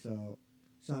 Alright,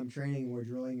 so I'm training. We're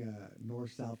drilling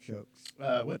north-south chokes.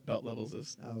 What belt level is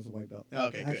this? I was a white belt. Oh,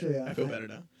 okay, Actually, good. I feel better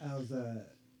now. I was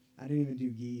I didn't even do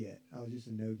gi yet. I was just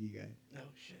a no gi guy. Oh,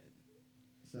 shit.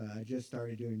 So I just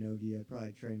started doing no gi. I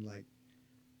probably trained like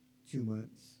 2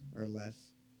 months or less,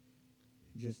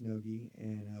 just no gi,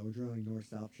 and we're drilling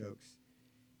north-south chokes.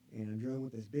 And I'm drilling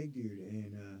with this big dude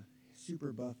and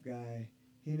super buff guy.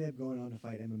 He ended up going on to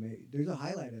fight MMA. There's a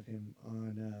highlight of him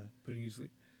on. Putting you to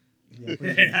sleep. Yeah,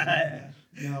 pretty much, yeah.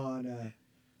 No, on I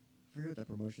forget what the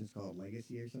promotion's called,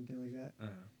 Legacy or something like that.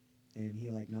 And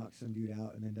he like knocks some dude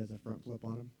out and then does a front flip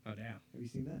on him. Oh, damn. Have you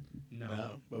seen that?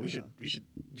 No. But we should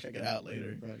check it out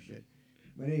later. Probably should.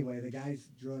 But anyway, the guy's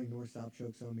drilling north-south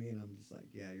chokes on me, and I'm just like,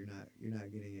 yeah, you're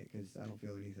not getting it because I don't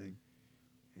feel anything.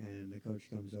 And the coach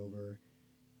comes over,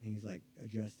 and he's like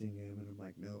adjusting him, and I'm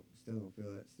like, nope, still don't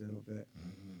feel it, still don't feel it.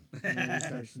 And then he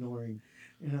starts snoring,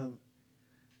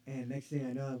 and next thing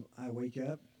I know, I wake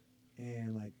up,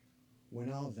 and like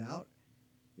when I was out,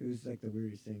 it was like the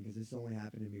weirdest thing because this only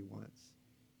happened to me once.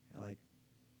 Like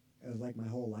it was like my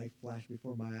whole life flashed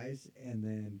before my eyes, and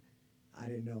then I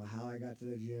didn't know how I got to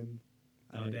the gym.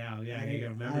 Oh, damn. Yeah, I you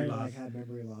got memory loss. Like, had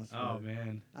memory loss. Oh,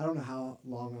 man. I don't know how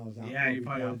long I was out. Yeah, you're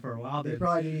probably out for a while. They Then.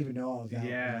 probably didn't even know I was out.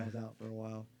 Yeah. I was out for a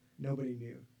while. Nobody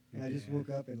knew. And I just woke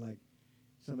up and like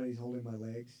somebody's holding my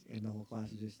legs, and the whole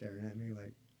class is just staring at me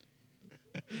like,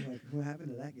 what happened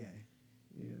to that guy?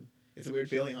 You know. It's a weird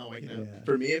feeling on waking up. Yeah.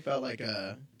 For me, it felt like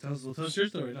Tell us your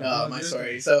story. my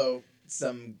story. So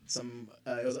it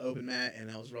was an open mat, and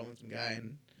I was rolling some guy,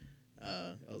 and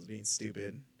I was being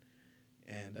stupid,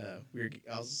 and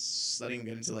I was letting him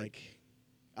get into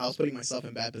I was putting myself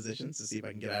in bad positions to see if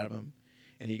I can get out of him,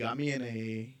 and he got me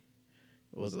in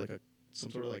some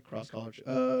sort of cross collar choke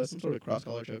or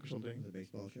something. The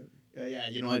baseball choke. Yeah,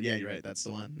 you know what? Yeah, you're right. That's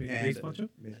the one. Baseball choke?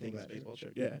 I think it's baseball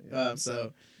choke. Yeah. Yeah.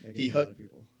 So That he gets a lot hooked. of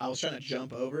people. I was trying to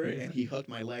jump over, and he hooked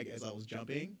my leg as I was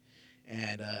jumping,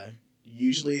 and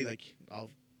usually I'll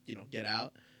get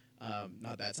out.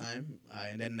 Not that time.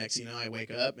 And then next thing you know, I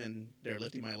wake up and they're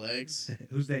lifting my legs.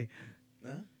 Who's they?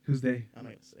 Huh? Who's they? I'm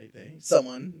not gonna say they.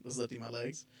 Someone was lifting my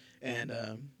legs, and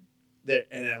then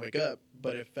I wake up,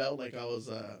 but it felt like I was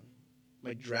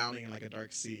drowning in a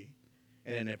dark sea,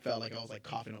 and then it felt like I was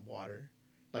coughing up water,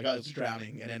 like I was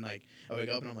drowning, and then I wake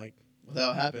up and I'm like, what the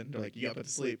hell happened? They're like, you got put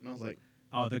to sleep, and I was like,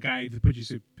 Oh, the guy that put you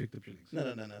to picked up your legs. no,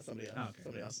 somebody else. Oh, okay.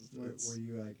 Somebody else. Were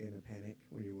you in a panic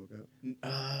when you woke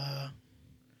up?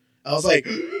 I was like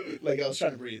I was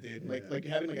trying to breathe, dude. Yeah. Like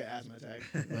having an asthma attack.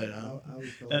 But I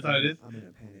always feel That's like how it is? I'm in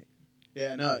a panic.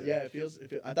 yeah, no, yeah, it feels.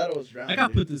 I thought it was drowning. I got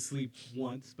dude. put to sleep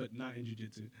once, but not in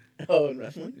jiu-jitsu. Oh, in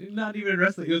wrestling. Not even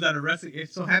wrestling. It was at a wrestling.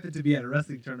 It so happened to be at a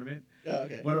wrestling tournament. Oh,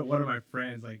 okay. One of my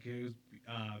friends, he was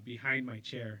behind my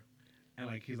chair, and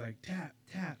he's like tap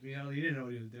tap. He didn't know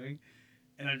what he was doing,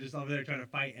 and I'm just over there trying to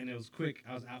fight, and it was quick.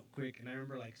 I was out quick, and I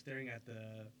remember staring at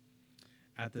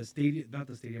the stadium, not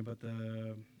the stadium, but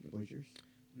the Bleachers.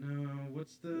 no,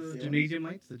 what's the ceilings? gymnasium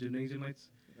lights? The gymnasium lights.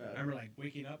 I Uh, remember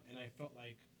waking up, and I felt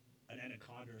like an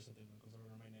anaconda or something goes over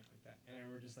my neck like that, and I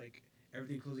remember just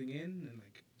everything closing in and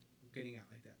getting out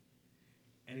like that.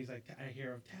 And he's like, I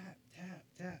hear him tap, tap,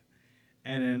 tap.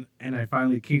 And I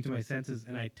finally came to my senses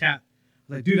and I tapped.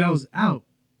 I was like, dude, I was out.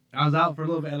 I was out for a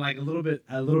little bit, and a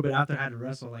little bit after I had to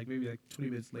wrestle, maybe 20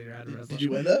 minutes later I had to wrestle. did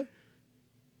you win though?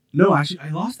 No, actually, I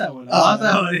lost that one.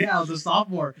 Yeah, I was a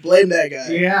sophomore. Blame that guy.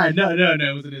 Yeah, no,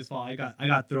 it wasn't his fault. I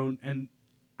got thrown, and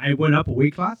I went up a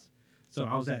weight class. So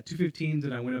I was at 215s,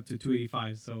 and I went up to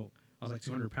 285. So I was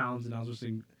 200 pounds, and I was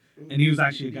wrestling. And he was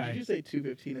actually a guy. Did you say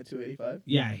 215 and 285?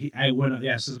 Yeah, I went up.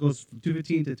 Yeah, so it goes from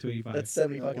 215 to 285. That's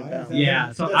 70 fucking Why is pounds. that?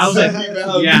 Yeah, so That's I was 70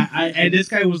 pounds. yeah, and this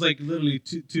guy was literally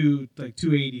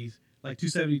 280s,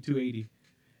 270, 280,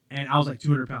 and I was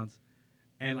 200 pounds,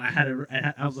 and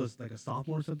I was a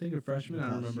sophomore or something, a freshman, I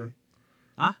don't remember.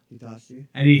 Huh? He tossed you.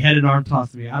 And he had an arm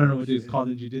toss to me. I don't know what it's called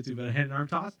in jiu-jitsu, but I had an arm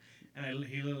toss, and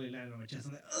he literally landed on my chest.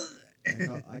 I'm like, ugh.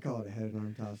 I call it a head and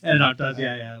arm toss. Head and arm toss,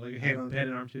 yeah, like a head don't-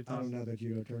 and arm shit I toss. don't know the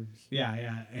judo terms. Yeah,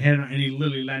 and he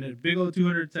literally landed, a big old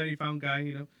 270-pound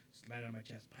guy, just landed on my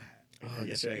chest. Oh,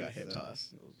 yesterday I got hip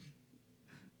toss.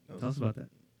 Tell us about that.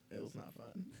 It was not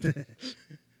fun.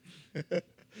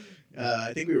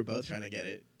 I think we were both trying to get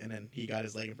it, and then he got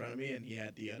his leg in front of me, and he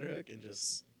had the underhook and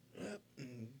just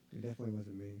It definitely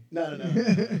wasn't me. No.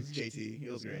 It was JT. He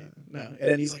was great. No. And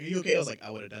then he's like, "Are you okay?" I was like, "I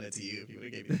would have done it to you if you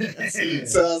would have gave me the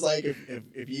chance." So I was like,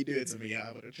 if you do it to me,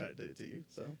 I would have tried to do it to you.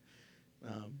 So,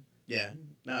 yeah.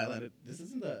 No, I landed. This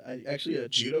isn't actually a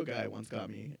judo guy once got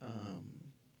me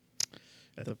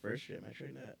at the first gym I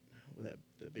trained at. With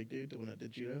the big dude, the one that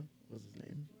did judo. What was his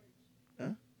name? Huh?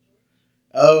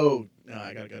 Oh no,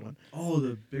 I got a good one. Oh,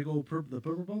 the big old the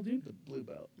purple belt dude. The blue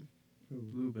belt,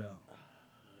 Blue belt.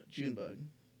 Junebug.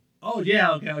 Oh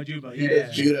yeah, okay, oh Juba. He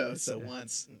does judo. So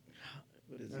once,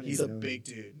 what is I it? don't He's a even know big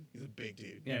dude. He's a big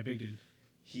dude. Yeah, big dude.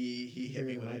 He hit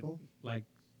me with it. Michael? Like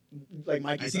Mikey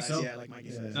I think size. so. Yeah, like Mikey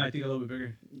Yeah. size. no, I think a little bit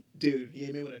bigger. Dude, he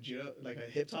hit me with a judo, like a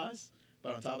hip toss.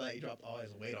 But on top of that, he dropped all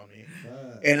his weight on me,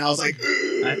 Fuck. and I was like,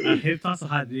 A hip toss.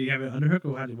 How did you have an underhook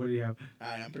or what do you have?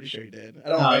 I'm pretty sure he did. I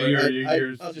don't remember.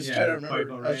 I was just trying to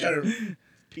remember. I was trying to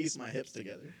piece my hips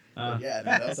together. But yeah,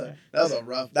 no, that was a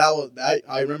rough.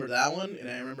 I remember that one, and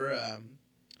I remember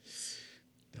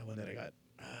the one that I got.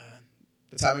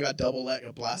 The time I got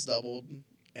blast doubled, and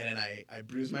then I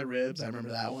bruised my ribs. I remember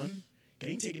that one.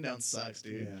 Getting taken down sucks,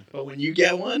 dude. Yeah. But when you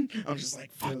get one, I'm just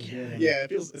like, fuck Feels yeah. good. Yeah,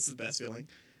 it's the best feeling.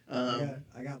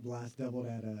 I got blast doubled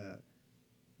at the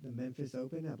Memphis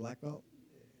Open at black belt.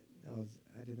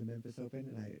 I did the Memphis Open,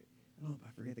 and I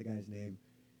forget the guy's name,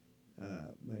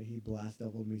 but he blast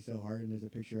doubled me so hard, and there's a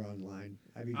picture online.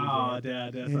 Oh,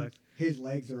 that sucks. His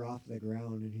legs are off the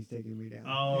ground, and he's taking me down.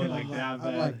 Oh, And like I'm that I'm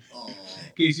bad. like, oh.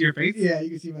 Can you see your face? Yeah, you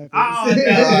can see my face. Oh,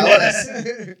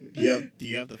 Do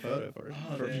you have the photo for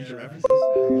future yeah.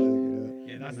 references?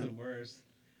 Yeah, that's the worst.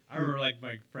 I remember like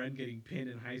my friend getting pinned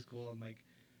in high school, and like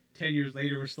 10 years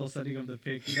later, we're still sending him the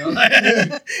pic. You know,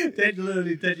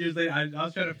 literally 10 years later, I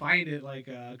was trying to find it like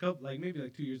a couple, like maybe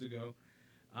like 2 years ago,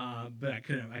 but I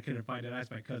couldn't find it. I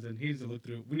asked my cousin. He needs to look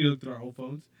through. We need to look through our old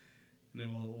phones, and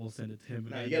then we'll send it to him.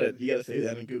 No, you gotta save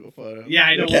that in Google Photo. Yeah,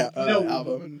 I know.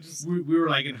 Album. And just, we were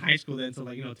like in high school then, so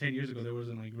like 10 years ago there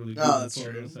wasn't like really good that's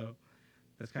photos, true. so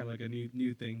that's kind of like a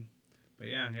new thing. But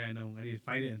yeah, I know. I need to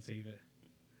find it and save it.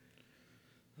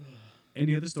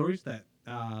 Any other stories that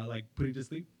like put you to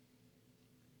sleep?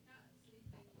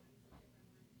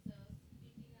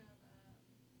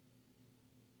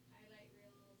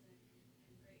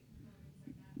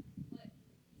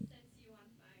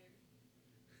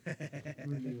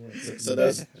 so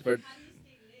those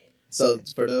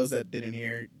for those that didn't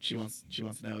hear, she wants to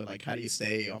know like how do you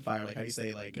stay on fire? Like how do you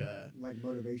stay like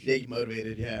motivation. stay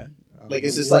motivated? Yeah. Like, What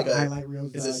is this like a- highlight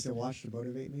reels is that I this- like to watch to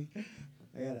motivate me?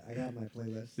 I got my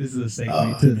playlist. This is a segue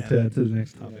Oh, to man. the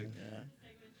next topic. Yeah.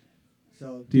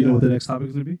 So Do you know what the next topic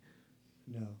is going to be?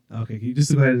 No. Okay, can you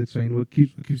just go ahead and explain what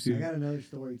keeps I you? got another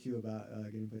story too about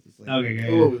getting put to sleep. Okay, yeah.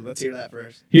 Oh, let's hear that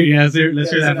first. Here, yeah, let's hear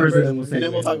that first, and then we'll and say.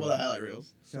 then we'll talk about the highlight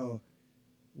reels. So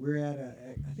we're at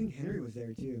I think Henry was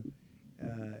there too.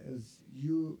 It was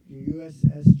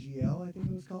USSGL, I think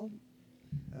it was called,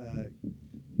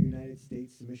 United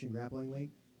States Submission Grappling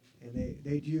League, and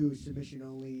they do submission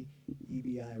only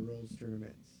EBI rules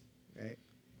tournaments, right?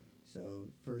 So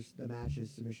first the match is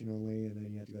submission only, and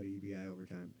then you have to go to EBI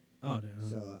overtime. Oh no.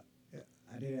 So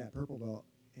I did it at purple belt,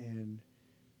 and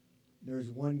there's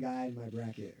one guy in my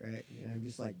bracket, right? And I'm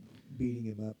just like beating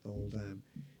him up the whole time,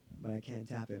 but I can't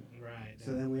tap him. Right.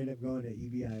 So then we end up going to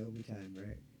EBI overtime,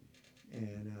 right?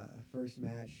 And first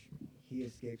match, he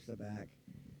escapes the back,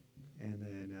 and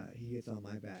then he gets on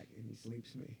my back and he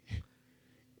sleeps me.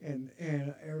 and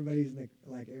everybody's in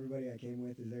everybody I came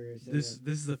with is there. This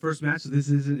is the first match. So this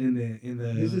isn't in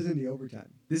the. This is in the overtime.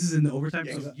 This is in the overtime.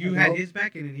 Yeah, So you had his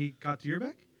back, and then he got to your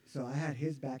back. So I had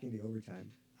his back in the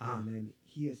overtime, and then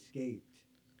he escaped.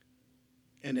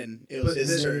 And then it was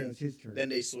his turn. It was his turn. Then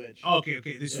they switched. Oh, okay.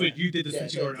 They switched. You did the Yeah,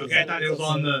 switching so order. it's Okay, I a- thought it was it's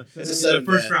a- on the it's a then seven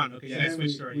first bet. round. Okay, So you guys then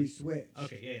switched we already. switched.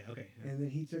 Okay, yeah, okay. And then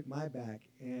he took my back,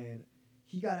 and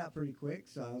he got out pretty quick.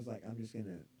 So I was like, I'm just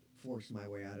gonna force my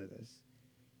way out of this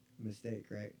mistake,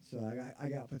 right? So I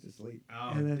got put to sleep.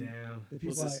 Oh and then damn. the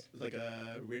people Was this like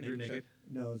a rear You're naked? naked.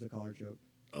 no, it was a collar choke.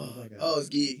 Oh, was like a- it's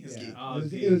gi. It's Yeah. gi. Oh, it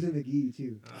was gi. it was in the gi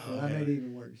too. Oh, So that okay. made it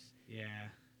even worse, Yeah.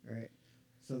 right?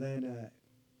 So then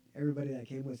everybody that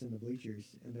came was in the bleachers,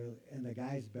 and the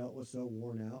guy's belt was so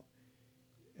worn out,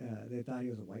 they thought he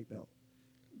was a white belt.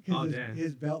 'Cause Oh, his, damn.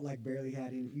 his belt like barely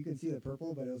had any. You can see the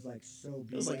purple, but it was like so.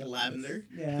 It was beat like up. lavender.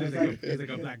 Yeah, It it was was like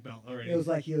a black belt already. It was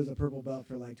like he was a purple belt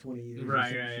for like 20 years. or Right,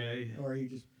 some right, shit. yeah. Or he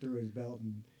just threw his belt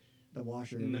in the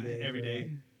washer every day. Every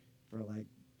day. For like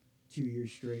 2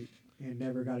 years straight and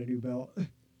never got a new belt.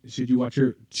 Should you wash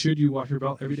your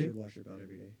belt every You day? should wash your belt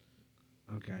every day.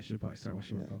 Okay, I should probably start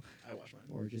washing my Yeah. belt. I wash mine.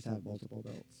 Or just have multiple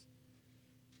belts.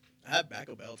 I have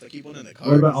backup belts. I keep one in the car.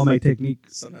 What about all my technique?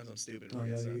 Sometimes I'm stupid. Oh,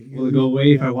 yeah, so. you- Will it go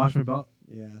away if I wash my belt?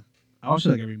 Yeah. I watch it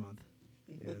like every month.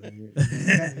 Yeah. Then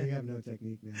you have no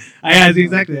technique now.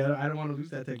 Exactly. I don't want to lose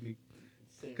that technique.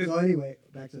 So anyway,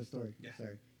 back to the story. Yeah.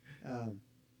 Sorry.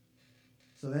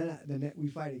 So then we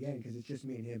fight again because it's just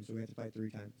me and him, so we have to fight 3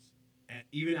 times. And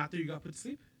even after you got put to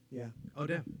sleep? Yeah. Oh,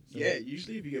 damn. So Yeah,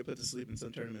 usually if you get put to sleep in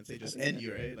some tournaments, they just end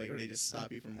you, right? Like, or they just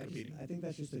stop you from competing. I think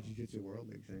that's just a Jiu-Jitsu World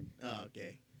League thing. Oh,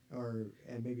 okay.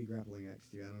 And maybe Grappling X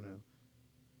too. I don't know.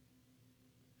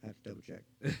 I have to double check.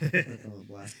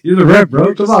 You're the rep,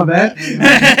 bro. Come on, man.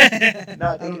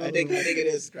 No, I think it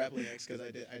is Grappling X because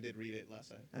I did read it last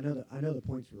time. I know the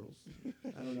points rules.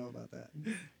 I don't know about that.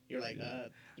 You're like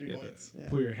 3 points. Yeah.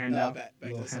 Pull your hand out. Back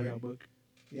Little to the story. handout book.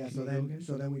 Yeah. So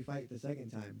then we fight the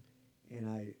second time, and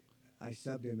I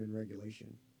subbed him in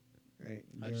regulation, right?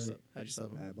 How'd you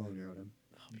sub him? I bone arrowed him.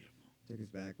 Oh, beautiful. Took his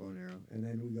back, bone arrow, and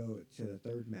then we go to the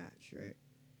third match, right?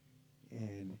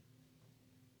 And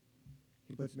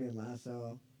he puts me in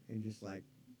lasso and just like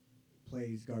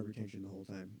plays guard retention the whole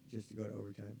time just to go to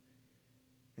overtime.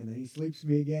 And then he sleeps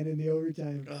me again in the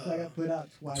overtime. So I got put out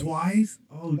twice. Twice?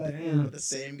 Oh, But, damn. With the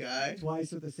same guy?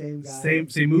 Twice with the same guy. Same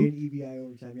move? In EBI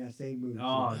overtime. Yeah, same move.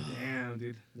 Oh, damn,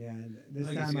 dude. Yeah, and this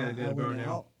I guess time you gotta I get a burn went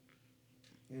now. out.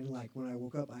 And like when I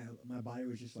woke up, my body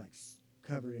was just like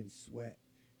covered in sweat.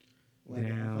 Like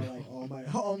Damn. I felt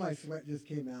like all my sweat just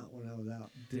came out when I was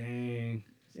out. Dang.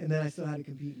 And then I still had to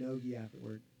compete no-gi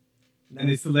afterward. And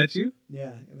they still let you?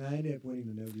 Yeah, and I ended up winning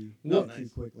the no-gi. Oh, Two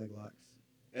nice. quick leg locks.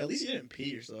 At least you didn't pee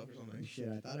yourself or something. Shit,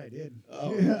 I thought I did.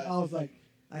 Oh, Yeah, I was like,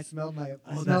 I smelled my. I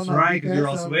Oh, smelled that's my right, 'cause you're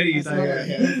all defense, sweaty. I You thought smelled you my were-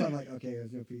 defense, I'm like, okay,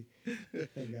 there's no pee.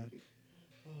 Thank God.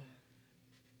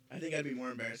 I think I'd be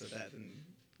more embarrassed at that than.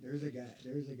 There was a guy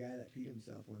that peed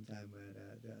himself one time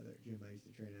at the other gym I used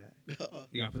to train at.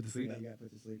 You got put to sleep? Yeah, he got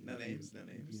put to sleep. No He names, no peed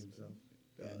names. himself.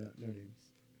 Yeah, no names.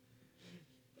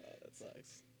 That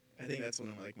sucks. I think that's one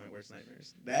of my worst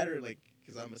nightmares. That or like,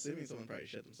 because I'm assuming someone probably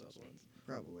shit themselves once.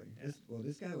 Probably. Yeah.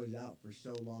 This guy was out for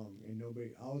so long, and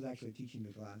nobody. I was actually teaching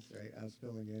the class, right? I was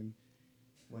filling in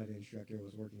while the instructor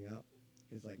was working out,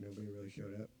 because like nobody really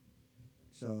showed up.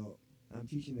 So I'm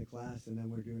teaching the class, and then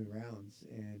we're doing rounds,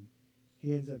 and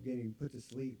he ends up getting put to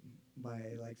sleep by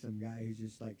like some guy who's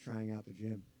just like trying out the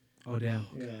gym. Oh, damn.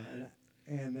 Yeah,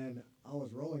 and then I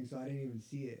was rolling, so I didn't even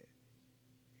see it,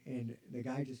 and the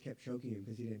guy just kept choking him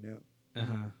because he didn't know.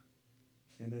 Uh-huh.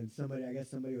 And then I guess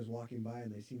somebody was walking by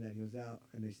and they seen that he was out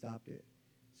and they stopped it.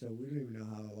 So we don't even know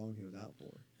how long he was out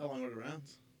for. How long were the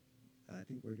rounds? I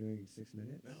think we're doing 6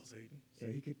 minutes. No, so So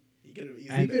he could have he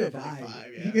easily could been have up for like died. 5,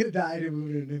 He yeah. could have died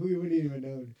and we wouldn't even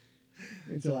known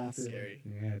until after. Scary.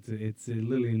 Yeah, it's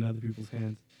literally in other people's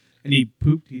hands. And he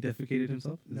pooped? He defecated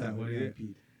himself? Is No, that what he no did?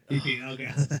 peed. He peed,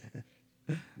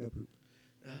 okay. No poop.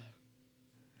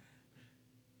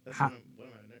 That's How- one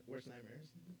of my worst nightmares.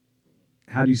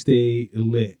 How do you stay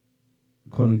lit?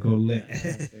 Quote unquote lit.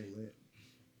 Stay lit.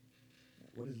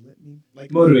 What does lit mean?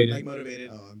 Like Motivated. Like motivated.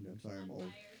 Oh, I'm sorry, I'm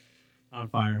old. On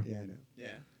fire. Yeah, I know. Yeah.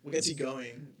 What gets you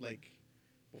going? Like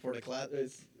before the class?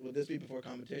 Would this be before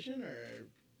competition or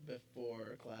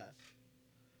before class?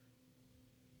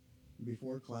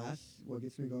 Before class, what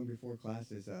gets me going before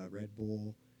class is Red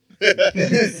Bull,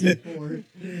 The C4,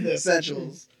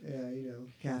 essentials. yeah,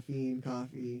 caffeine,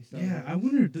 coffee. Stuff Yeah, like I that.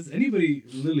 wonder, does anybody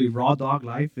literally raw dog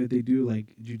life if they do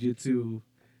like jujitsu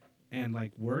and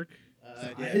like work?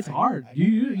 It's hard. I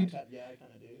You kind of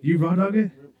do. you raw dog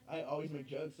it? I always make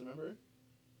jugs. Remember?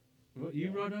 What, you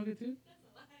raw dog it too?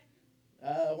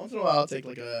 Once in a while, I'll drink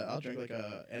like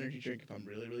a energy drink if I'm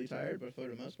really really tired. But for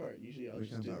the most part, usually I'll We're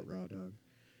just talking do about raw dog.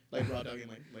 like raw dogging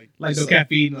Like just no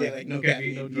caffeine, yeah, like no no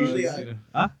caffeine, no caffeine. drugs. Usually You know.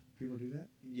 Huh? People do that?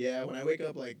 Yeah, when I wake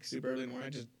up like super early in the morning, I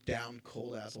just down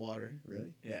cold ass water.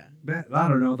 Really? Yeah. I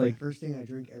don't know, like First thing I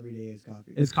drink every day is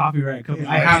coffee. it's coffee, right? Yeah.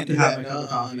 I have can't to do have that. a cup of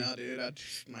coffee. No, dude.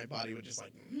 My body would just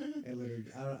like. I literally,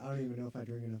 I don't even know if I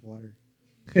drink enough water.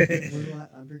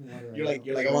 I'm drinking water right You're like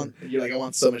now. I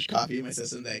want so much coffee in my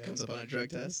system that it comes up on a drug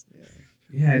test. Yeah.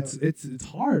 Yeah, it's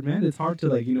hard, man. It's hard to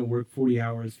like work 40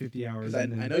 hours, 50 hours. Because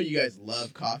And then, I know you guys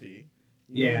love coffee.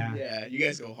 Yeah. Yeah, you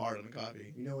guys go hard on the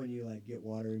coffee. You know when you like get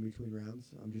water in between rounds?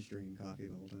 I'm just drinking coffee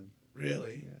the whole time.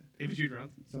 Really? Yeah. if you shoot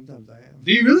rounds. Sometimes I am.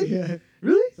 Do you really? Yeah.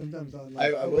 Really? Sometimes on I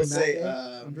like will open say, mat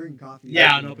day, I'm drinking coffee.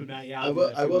 Yeah, on open mat. Yeah, I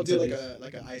will do like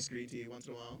a iced green tea once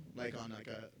in a while, like on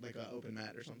like a open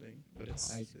mat or something. But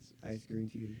it's Ice green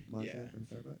tea matcha Yeah. from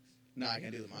Starbucks. no, I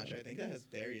can't do the matcha. I think that has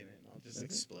dairy in it. I'll just Does it?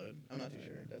 explode. I'm not too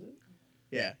sure. Does it?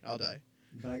 Yeah, I'll die.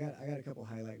 But I got a couple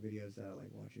highlight videos that I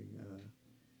like watching.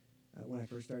 When I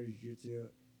first started jiu-jitsu,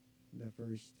 the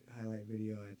first highlight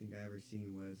video I think I ever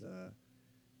seen was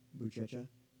Buchecha.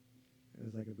 It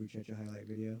was like a Buchecha highlight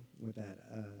video with that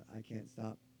I can't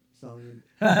stop song.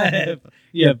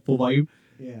 Yeah, full volume.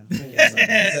 Yeah. Are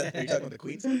you talking about the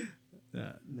Queen song?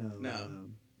 No. No.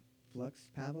 Flux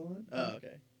Pavilion? Oh,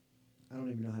 okay. I don't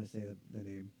even know how to say the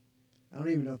name. I don't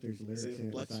even know if there's lyrics Is in it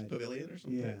it Lux besides. Pavilion or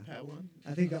something? Yeah. Pavilion?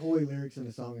 I think the only lyrics in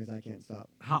the song is "I Can't Stop."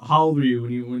 How old were you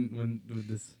when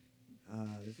this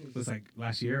This was like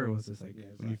last year, or was this like Yeah,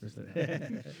 it was when you last first year.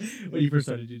 started? When you first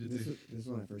started This jiu-jitsu? is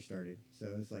when I first started, so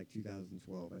it's like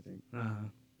 2012, I think. Uh-huh.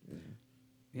 Yeah.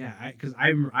 Yeah, because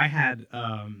I had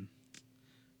oh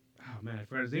man, I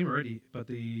forgot his name already, but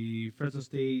the Fresno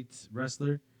State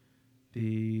wrestler,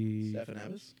 the Stephen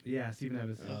Abbas? yeah, Stephen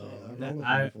Evans. Oh, I've That- rolled with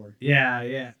I- him before.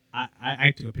 yeah.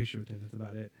 I took a picture with him. That's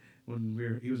about it.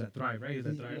 When he was at Thrive, right? He was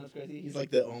at You know Thrive. what's crazy? He's like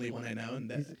the only one I know, and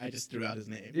that He's- I just threw out his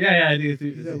name. Yeah, I do.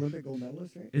 He's an Olympic gold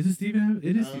medalist, right? Is it Stephen Evans?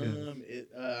 It is Stephen Evans.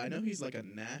 I know he's like a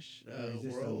Nash Or is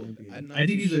this the world. Olympian? I'm not I think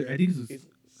too he's sure. I think he's He's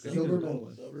Silver gold,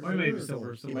 medalist. silver. or maybe or silver.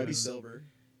 gold? He might be silver.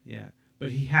 Yeah,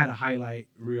 but he had a highlight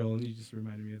reel, and he just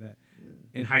reminded me of that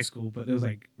in high school. But it was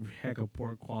like heck of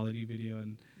poor quality video,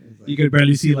 and It's you like, could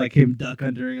barely see like him duck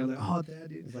under. I was like, oh, dad,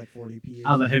 dude. it's like 40p.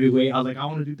 I was a heavyweight. I was like, I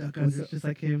want to do duck What's under just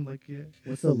like him. Like yeah,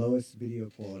 What's the lowest video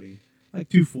quality? like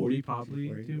 240 probably.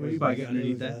 240? 240. You probably get underneath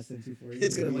It was that. less than 240.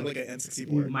 It's gonna look like an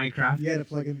N64. Minecraft. You had to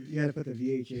plug in. You had to put the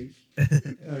VHS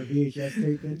or VHS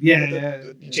tape in. Yeah.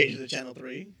 Change it to channel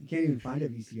 3. You can't even find a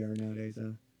VCR nowadays,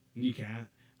 huh? You can't.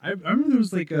 I remember there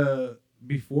was like a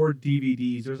before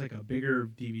DVDs. There was like a bigger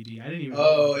DVD. I didn't even. know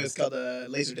Oh, about it's called a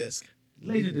Laserdisc.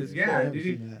 Laserdisc, yeah, I haven't dude.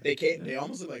 seen that. They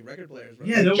almost look like record players, bro.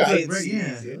 Yeah, Like those look giant right- CDs,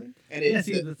 yeah. dude. Really? And Yeah, it's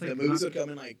see, that's the like movies not- would come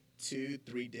in like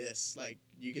 2-3 discs. Like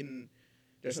you can,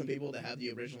 there's some people that have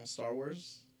the original Star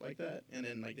Wars like that, and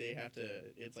then like they have to.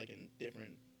 It's like in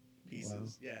different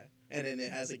pieces. Wow. Yeah, and then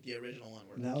it has like the original one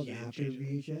where And that like, was you can't after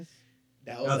change it. VHS.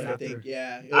 That was That like, was I think after.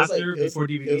 yeah. It was After, like it was, before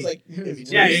DVD. It was like It was in between.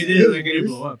 Yeah, worse. it did. Like it did Worse.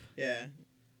 blow up. Yeah.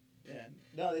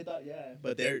 No, they thought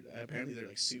but they're apparently they're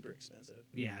like super expensive.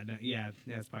 Yeah, yeah.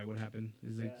 That's probably what happened.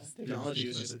 Is Yeah. like just- Technology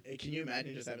was just. Can you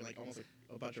imagine just having like almost like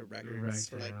a bunch of records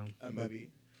Right, for like yeah. a movie?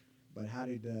 But how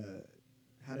did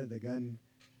the gun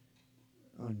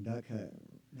on Duck?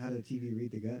 How did the TV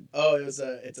read the gun? Oh, it's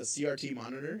a CRT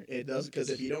monitor. It does because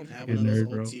if you don't have You're one of those nerd,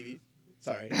 old bro. TV,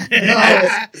 sorry, No,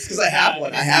 it's because I have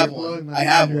one. I have You're blowing one. my I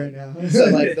have mind one. right now. So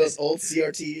like those old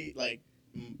CRT, like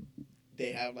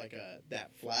they have like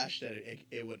that flash that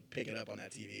it would pick it up on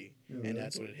that TV, and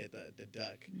that's what it hit the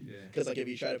duck. Yeah. Because like if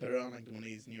you try to put it on like one of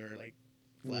these newer like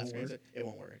flat Won't screens, work? it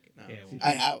won't work. No, Yeah, it won't.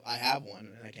 I have one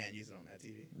and I can't use it on that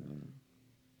TV.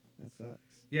 That sucks.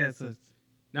 Yeah. So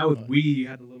now with Wii, you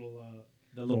had the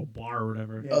little bar or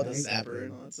whatever. Yeah, Oh, I the hate that zapper thing.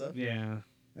 and all that stuff. Yeah.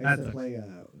 I That used to sucks. play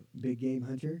Big Game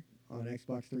Hunter on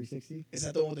Xbox 360, Is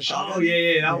that the one with the shotgun? Oh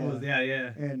yeah. That Yeah. was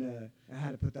yeah. and I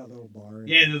had to put that little bar in.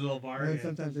 Yeah, the little bar. And Yeah.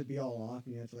 sometimes it'd be all off,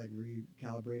 and you had to like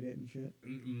recalibrate it and shit.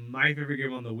 My favorite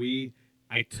game on the Wii,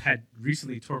 I had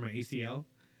recently tore my ACL,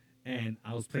 and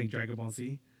I was playing Dragon Ball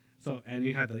Z. So and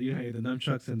you had the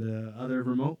nunchucks and the other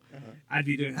remote. Uh-huh. I'd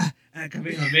be doing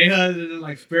Kamehameha and then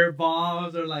like spirit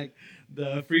bombs or like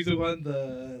the Frieza one,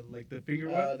 the finger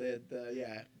one,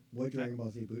 Yeah. What Dragon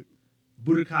Ball Z boot?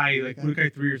 Budokai, like Budokai?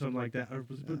 Budokai 3 or something like that. Or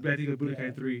was Yeah. I think like Budokai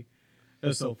Yeah. 3. That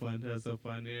was so fun.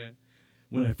 Yeah.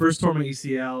 When I first tore my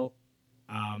ACL,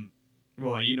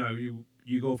 well,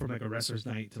 you go from like a wrestler's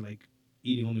night to like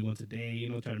eating only once a day,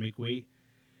 trying to make weight.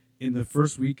 In the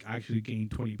first week, I actually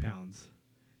gained 20 pounds.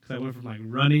 Because I went from like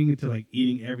running to like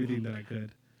eating everything that I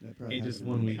could. That probably In just happened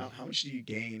to one me. week. How much do you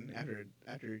gain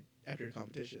after your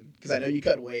competition? Because I know you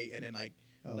cut weight and then like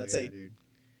Oh, Let's yeah, say- dude.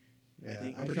 I Yeah,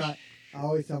 think I I'm try. I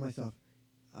always tell myself,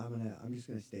 I'm just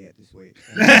gonna stay at this weight.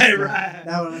 Right.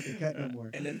 Now I don't have to cut no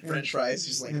more. and then French fries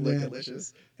just like and look then-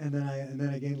 delicious And then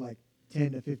I gained like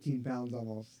 10 to 15 pounds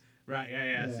almost. Right, yeah.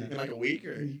 Yeah. See. in like a week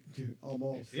or. Dude,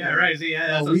 almost. Yeah, right. See, yeah,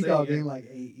 that's A what I'm week I'll saying. gain like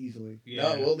 8 easily. Yeah.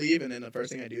 No, we'll leave and then the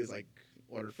first thing I do is like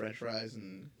order French fries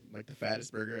and like the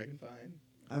fattest burger I can find.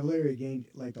 I've literally gained,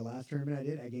 like the last tournament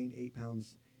I gained 8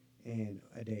 pounds in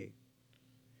a day.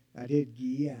 I did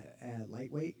gi at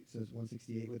lightweight, so it's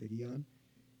 168 with a gi on,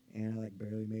 and I like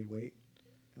barely made weight.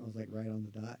 I was like right on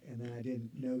the dot, and then I did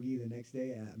no gi the next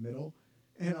day at middle,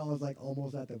 and I was like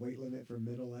almost at the weight limit for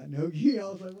middle at no gi. I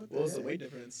was like, What was the heck? weight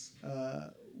difference?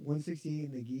 168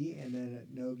 in the gi, and then at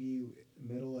no gi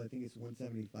middle, I think it's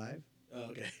 175 Oh,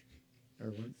 okay.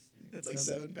 or once. That's like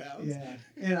 7 pounds. Yeah,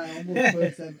 and I almost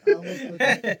put seven. I almost put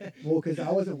that, well, because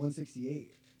I was at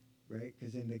 168, right?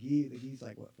 Because in the gi's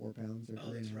like what 4 pounds or Oh,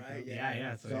 3 that's and a half right. pounds.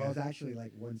 Yeah. So I was actually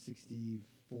like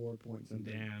 164 point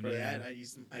something. Damn. For Yeah. that,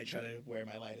 I try to wear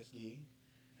my lightest gi.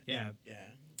 Yeah. Yeah.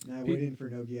 And I went in for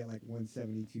no gi at like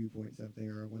 172 point something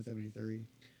or 173.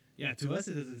 Yeah, to us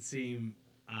it doesn't seem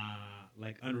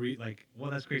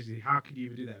well, that's crazy. How could you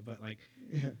even do that? But like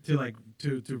Yeah.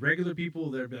 to regular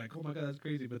people, they'd be like, oh my god, that's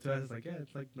crazy. But to us, it's like, yeah,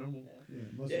 it's like normal. Yeah,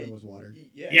 most Yeah, of it was water.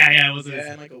 Yeah, it was.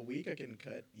 Yeah, in like a week, I can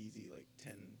cut easy like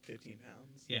 10, 15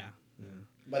 pounds. Yeah.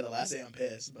 By the last day, I'm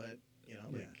pissed, but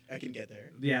like I can get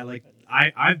there. Yeah, like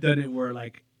I've done it where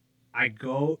like I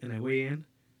go and I weigh in.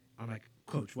 I'm like,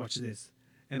 coach, watch this.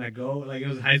 And I go, like it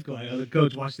was high school. I go,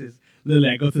 coach, watch this. Literally,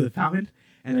 I go to the fountain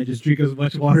and I just drink as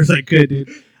much water as I could, dude.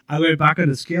 I went back on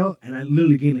the scale and I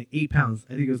literally gained like 8 pounds.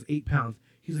 I think it was 8 pounds.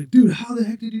 He's like, dude, how the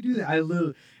heck did you do that? It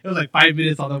was like 5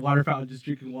 minutes on the water fountain just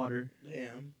drinking water.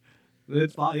 Damn.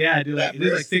 Yeah, dude, like it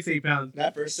is like 6-8 pounds.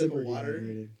 That first sip of Super water.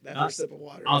 dehydrated. That first sip of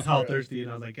water. I was hell after, thirsty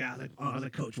and I was like,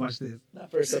 coach, watch this.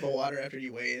 That first sip of water after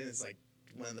you weigh in is like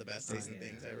one of the best tasting yeah.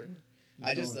 things ever.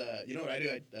 I just, you know what I do?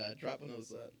 I drop one of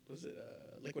those,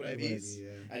 liquid IVs? Yeah.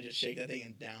 I just shake that thing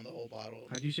and down the whole bottle.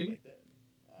 How'd you shake like that.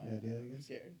 Yeah, do that again? I'm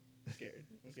scared. I'm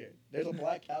scared. There's a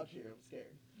black couch here. I'm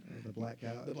scared. The black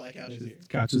cow. The black couch is here. This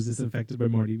couch was disinfected by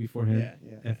Marty beforehand.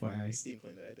 Yeah. FYI. Steam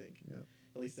cleaned it, I think. Yeah.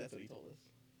 At least that's what he told us.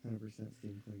 100%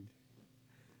 steam cleaned.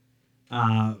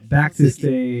 Back to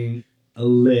staying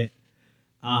lit.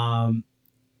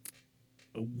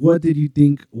 What did you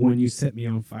think when you set me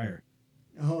on fire?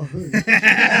 Oh.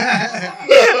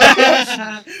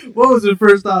 What was the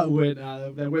first thought when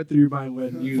that went through your mind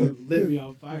when you lit me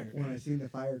on fire? When I seen the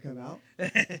fire come out.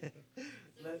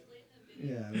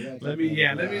 Yeah. Let me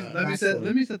set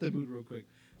the mood real quick.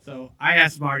 So I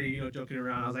asked Marty, joking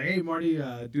around. I was like, "Hey, Marty,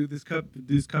 do this cup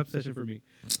session for me."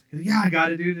 He's like, "Yeah, I got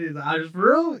to do this." I was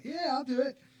for real. Yeah, I'll do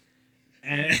it.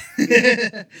 And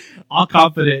all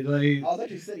confident, like. I was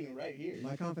actually sitting right here.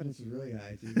 My confidence is really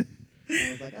high, too.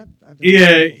 I was like, I've done Yeah,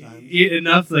 it a couple times.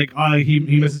 enough. Like, he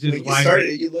messages When his you wife. started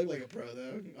it, you look like a pro,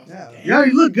 though. Yeah. Yeah,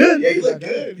 you look good. Yeah, you look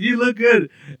good. You look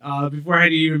good.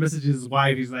 Beforehand, he even messages his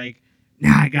wife. He's like,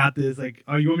 "Nah, I got this." Like,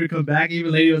 "Oh, you want me to come back?"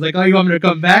 Even lady was like, "Oh, you want me to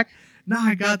come back?" "Nah,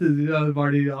 I got this."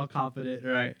 Marty, all confident,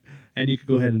 right? And you can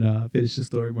go ahead and finish the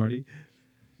story, Marty.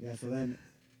 Yeah, so then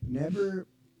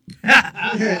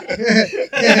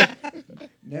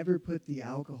never put the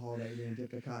alcohol that you're going to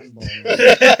dip the cotton ball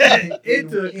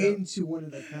into one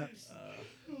of the cups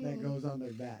that goes on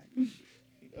their back.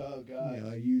 Oh,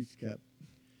 God. A used cup.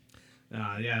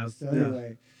 Yeah. So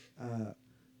anyway, I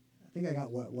think I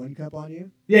got, one cup on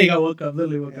you? Yeah, you got one cup,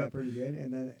 literally one Yeah, cup. pretty good.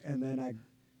 And then I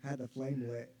had the flame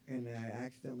lit, and I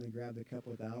accidentally grabbed the cup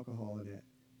with the alcohol in it.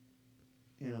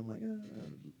 And I'm like,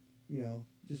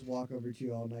 just walk over to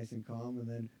you all nice and calm, and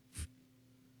then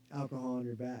alcohol on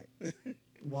your back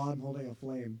while I'm holding a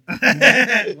flame. And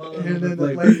then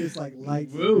the flame just like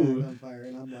lights back on fire,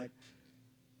 and I'm like,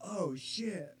 oh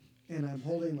shit. And I'm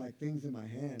holding like things in my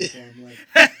hand, so I'm like,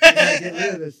 I gotta get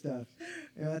rid of this stuff.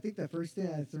 And I think the first thing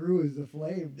I threw was the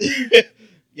flame.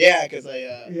 Yeah, because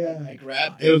I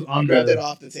grabbed it was I grabbed it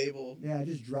off the table. Yeah, I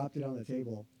just dropped it on the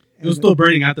table. It was still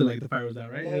burning after like the fire was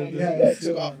out, right? Yeah,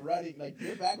 took off running. Like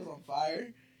your back was on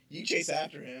fire. You chased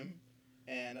after him,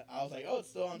 and I was like, "Oh, it's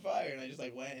still on fire!" And I just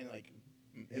like went and like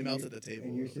it melted the table.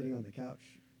 And you're sitting on the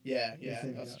couch. Yeah.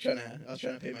 I was trying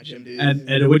to pay my gym dues. And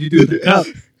what'd you do with the cup?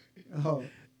 Oh,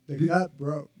 the cup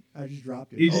broke. I just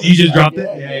dropped it. You just dropped it?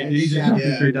 Yeah, you just dropped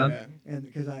it straight down. Yeah. And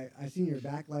because I seen your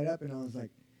back light up, and I was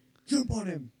like, jump on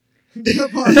him.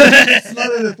 Jump on him.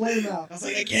 Smother the flame out. I was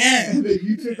like, I can't. And then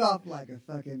you took off like a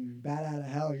fucking bat out of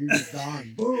hell. You're just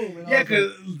gone. Boom. And Yeah,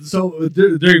 so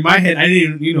during my head, I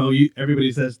didn't,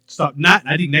 everybody says stop.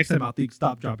 I think next time I'll think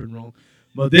stop, drop, and roll.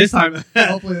 But this time.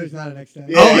 Hopefully there's not a next time.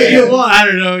 Well, I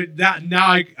don't know.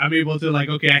 Now I'm able to, like,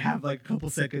 okay, I have like a couple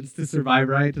seconds to survive,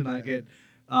 right? And I get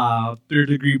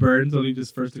 3rd-degree burns, only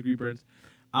just 1st-degree burns.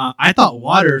 I thought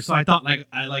water, so I thought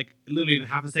literally in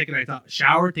half a second, I thought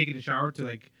taking a shower to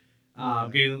like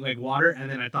getting like water, and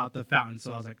then I thought the fountain.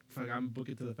 So I was like, fuck, I'm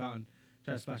booking to the fountain.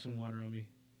 Try to splash some water on me.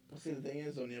 Well, see, the thing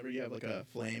is, whenever you have like a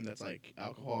flame that's like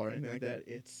alcohol or anything like that,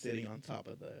 it's sitting on top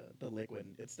of the liquid.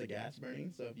 It's the gas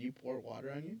burning. So if you pour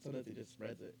water on you, sometimes it just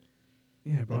spreads it.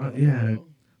 Yeah, bro. Yeah.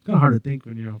 It's kind of hard to think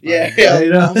when you're on fire.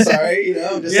 Yeah. I'm sorry.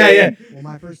 I'm just saying. Yeah. Well,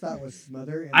 my first thought was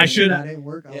smother. And I should have. That didn't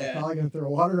work. I was probably gonna throw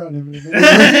water on him. His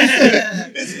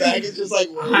back is just like.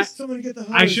 Someone get the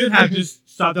hose. I should have just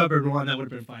stopped up and run. That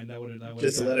would have been fine. That would have.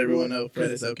 Just to let everyone know,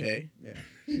 Fred is okay. Yeah.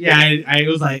 Yeah, it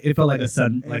was like it felt like a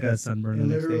sunburn. It the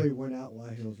next literally day. went out while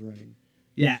he was running.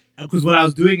 Yeah, because what I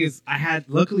was doing is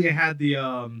luckily I had the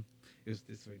it was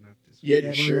this way, not this way. You had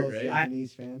Yeah, your one of shirt, those right?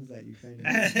 Japanese fans that you kind of.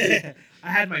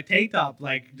 I had my tank top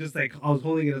just like I was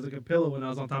holding it as like a pillow when I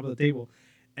was on top of the table,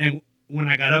 and when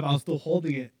I got up I was still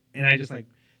holding it, and I just like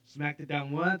smacked it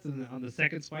down once, and then on the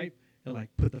second swipe it like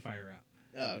put the fire out.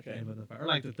 Oh, okay. And put the fire. Or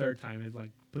like the third time is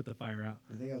like put the fire out.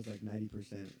 I think I was like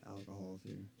 90% alcohol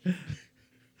too.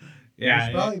 Yeah.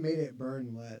 Which probably made it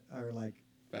burn or like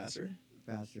Faster.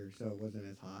 so it wasn't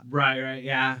as hot. Right.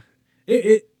 Yeah.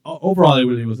 It overall it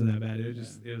really wasn't that bad. It was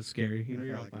just it was scary. You know, I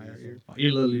you're on felt like fire. an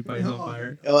You're literally fighting on Oh.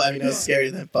 fire. Oh, I mean, that's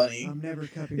scarier than funny. I'm never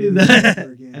cupping you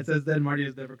ever again. And since then, Marty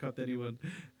has never cupped anyone.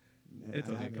 Yeah, It's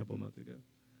I only a haven't. couple months ago.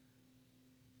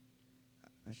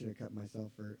 I should have cut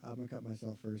myself first. I'm gonna cut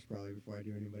myself first probably before I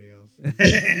do anybody else.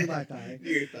 You might die.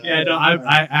 Your thigh. Yeah, no,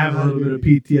 I have a little bit of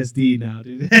PTSD now,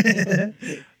 dude.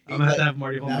 I'm gonna have to have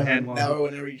Marty hold my hand while. Now,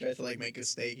 whenever he tries to like make a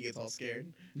steak, he gets all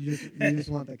scared. You just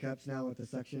want the cups now with the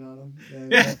suction on them.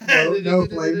 No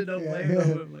flame. No Yeah. flame.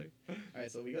 No flame. All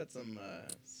right, so we got some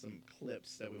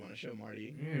clips that we want to show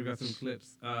Marty. Yeah, we got some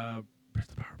clips. Press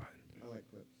the power button. I like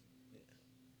clips.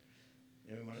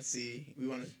 And we want to see. We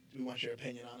want your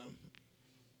opinion on them.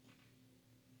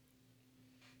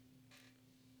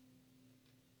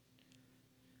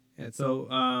 And so,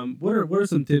 what are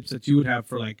some tips that you would have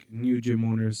for like new gym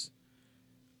owners?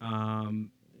 You already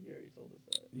told us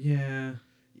that. Yeah.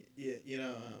 Yeah, you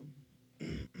know.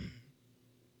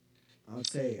 I would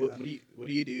say. What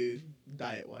do you do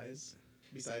diet wise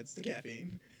besides the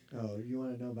caffeine? Oh, you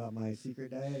want to know about my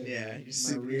secret diet? Yeah,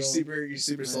 My your super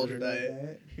my soldier real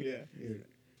diet. Yeah. Dude,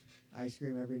 ice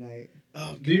cream every night.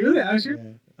 Oh, Do you really ask Yeah.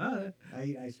 you? Ah. I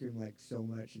eat ice cream like so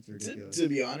much, it's ridiculous. To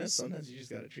be honest, sometimes you just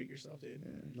gotta treat yourself, dude.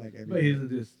 Yeah, like every But day. it's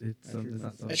just it's I something. treat It's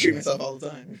not myself. something. I treat myself all the I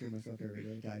time. treat myself every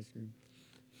day to ice cream.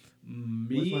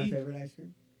 Me. What's my favorite ice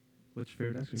cream? What's your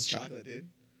favorite ice cream? It's chocolate, dude.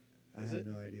 I Is have it?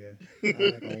 no idea. I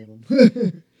like all of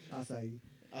them. Acai.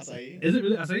 Acai. Is it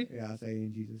really acai? Yeah, acai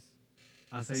and Jesus.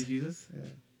 Acai Jesus? Yeah.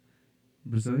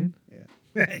 Brazilian? Yeah.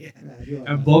 yeah. Yeah, I do like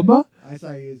And acai. bomba?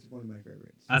 Acai is one of my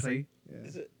favorites. Acai. Yeah.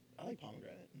 Is it? I like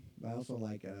pomegranate. But I also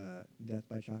like Death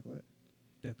by Chocolate.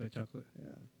 Death by chocolate. Yeah.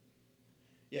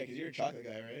 Yeah, because you're a chocolate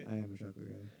guy, right? I am a chocolate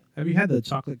guy. Have you had the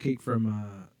chocolate cake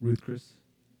from Ruth Chris?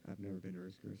 I've never been to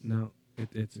Rice Chris. No,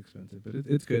 it's expensive, but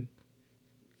it's good.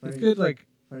 Funny, It's good like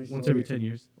funny once story, every 10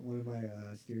 years. One of my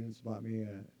students bought me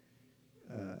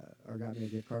or got me a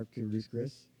gift card to Ruth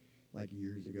Chris like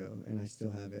years ago, and I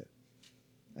still have it.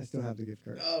 I still have the gift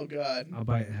card. Oh God. I'll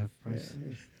buy it at half price.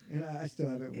 Yeah. And I still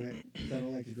haven't went 'cause I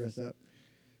don't like to dress up.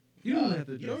 You don't have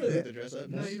to You dress don't really up. have to dress up.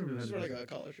 No, you don't really Just have wear to like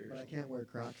dress a collar shirt. But I can't wear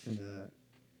Crocs and a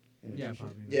Yeah, t-shirt.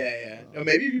 probably. Yeah. Or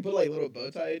maybe if you put like little bow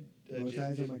tie. Bow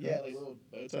ties on my Yeah, Crocs? like little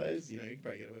bow ties. You know, you can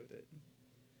probably get away with it.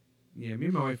 Yeah, me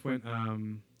and my wife went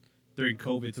during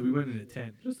COVID, so we went in a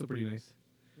tent. Just pretty nice.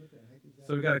 What the heck is that?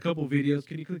 So we got a couple videos.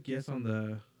 Can you click yes on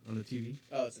the TV?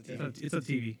 Oh, it's a team. It's a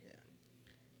TV.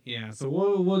 Yeah. So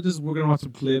we're gonna watch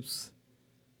some clips.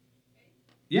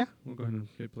 Yeah, we'll go ahead and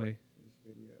hit play. This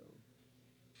video.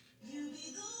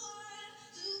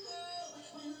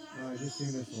 Oh, I just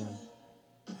seen this one.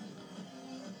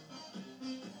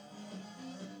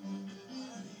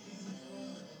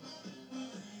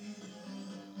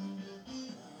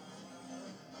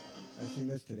 I've seen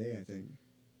this today, I think.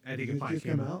 I think Did it this probably just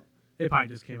came come out. out? It probably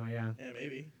just came out. Yeah. Yeah,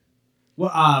 maybe.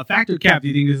 Well, Factor Cap. Do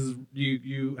you think this is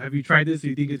you have you tried this? Do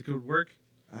you think it could work?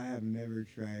 I have never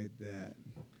tried that.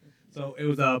 So it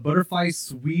was a butterfly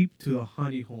sweep to a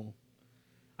honey hole.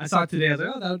 I saw it today. I was like,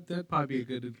 oh, that'd probably be a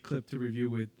good clip to review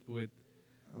with.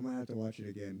 I'm gonna have to watch it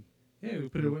again. Yeah, we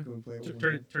put it away. Can we play it one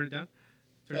Turn more it turn it down.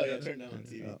 Turn Oh it yeah, down. turn down on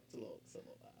TV. Oh. It's a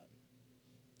little loud.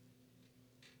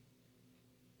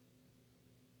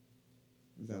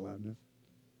 Is that loud enough?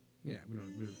 Yeah, we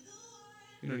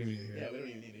don't even need to hear Yeah, it. we don't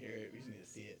even need to hear it. We just need to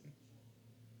see it.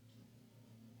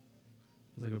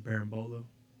 It's like a berimbolo.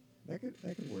 That could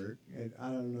work. And I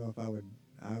don't know if I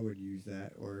would use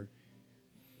that or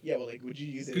Yeah, well, like, would you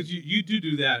use it? Because you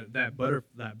do that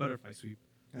butterfly sweep.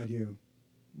 I do,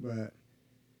 but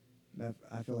that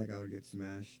I feel like I would get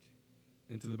smashed.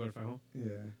 Into the butterfly hole. Yeah,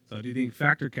 So do you think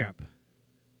Factor Cap?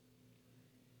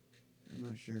 I'm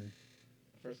not sure.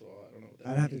 First of all, I don't know what that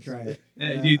I'd have to means. try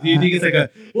it. Do you think it's like a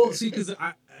well? See, because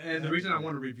and the reason I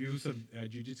want to review some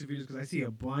jiu-jitsu videos because I see a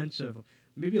bunch of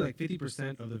maybe like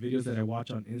 50% of the videos that I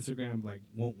watch on Instagram like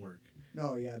won't work.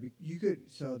 No, yeah, you could.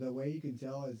 So the way you can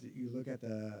tell is that you look at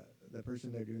the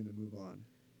person they're doing the move on,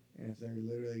 and if they're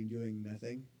literally doing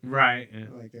nothing, Right. Yeah.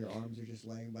 like their arms are just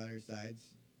laying by their sides.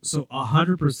 So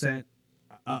 100%,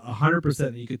 100%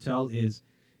 that you could tell is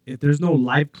if there's no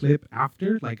live clip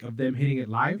after like of them hitting it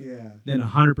live, Yeah, then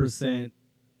 100%,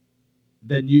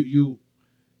 then you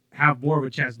have more of a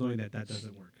chance knowing that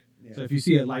doesn't work. yeah. So if you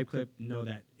see a live clip, know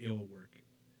that it'll work.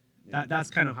 yeah. That's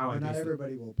kind of how I But do not it.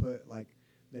 everybody will put like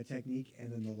the technique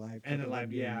and then the live. And the clip of live,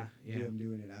 them yeah, yeah. Them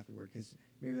doing it afterward because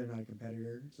maybe they're not a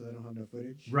competitor, so they don't have no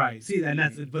footage. Right. See, and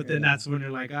that's but then Yeah. that's when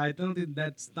you're like, I don't think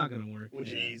that's not gonna work. Would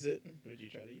you Yeah. use it? Would you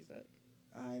try to use that?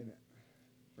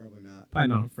 Probably not. Probably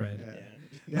not Fred.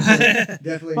 Yeah.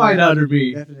 Definitely Probably not. not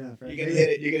me. Definitely not. Fred. You can hit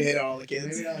it. You can hit all the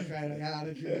kids. Maybe I'll try it out.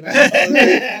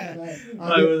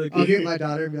 Probably with the I'll kids. get my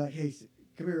daughter and be like, "Hey,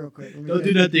 come here real quick. Let me Don't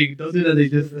do check." nothing. Don't do nothing.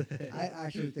 Just I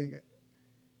actually think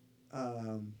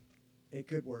it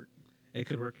could work. it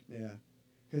could work. Yeah,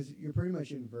 because you're pretty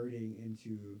much inverting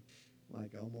into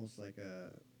like almost like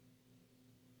a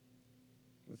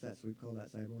what's that sweep called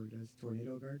that cyborg does?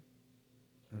 Tornado guard.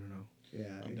 I don't know.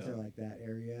 Yeah, I'm into done. like that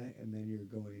area, and then you're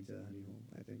going into the honey hole.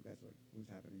 I think that's what was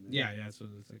happening there. Yeah, yeah. So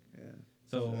it's like Yeah.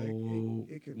 so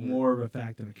it could work. more of a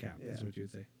fact than a cap. That's Yeah. what you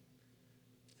would say.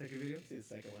 Second video. See the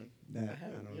second one. That I I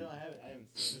haven't. don't You know, know. I haven't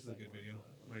This seen is a the good second video.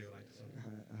 What do you like? So?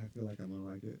 I feel like I'm gonna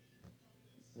like it.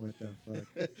 What the fuck?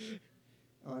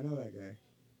 Oh, I know that guy.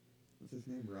 What's his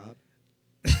name? Rob?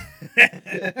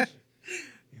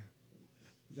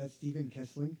 Is that Steven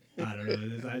Kessling? I don't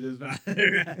know. I just. I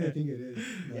think it is.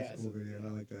 That's Yeah, a cool video. I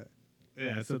like that.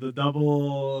 Yeah. So the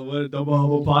double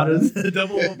homo potters,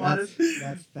 double homo potters.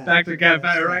 That's fat. Back to cap,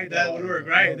 That's right? fat. That would work,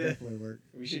 That right? would definitely work.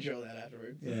 We should show that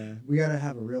afterwards. Yeah, we gotta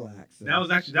have a real axe. So. That was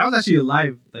actually a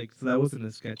live, like, so that wasn't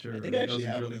a sketch or I think I that actually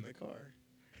wasn't have really- one in the car.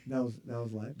 that was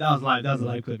live. That was live. That was a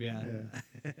live clip. Yeah.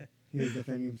 He was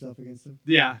defending himself against him.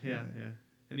 Yeah. And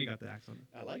he got the axe on it.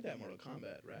 I like that Mortal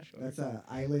Kombat rash guard. That's a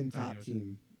island top Anyways.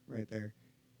 team right there.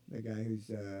 The guy who's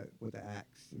with the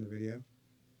axe in the video.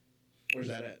 Where's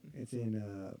that at? It's in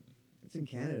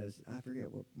Canada. I forget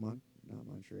what not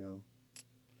Montreal.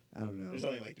 I don't know. There's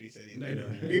only like 3 cities. No, there.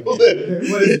 no. People live.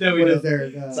 What is, That we what know. is there?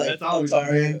 It's like That's always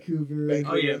Ontario, Vancouver.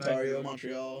 Vancouver, Oh, yeah, Ontario, Vancouver.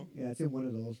 Montreal. Yeah, it's in one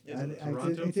of those. It's It's Toronto? in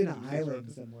an Did you say island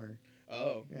Toronto? somewhere.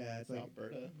 Oh, Yeah, it's like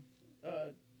Alberta.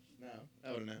 No, I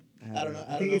wouldn't know. I don't know.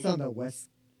 I think know. it's on the west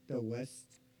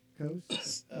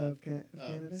coast of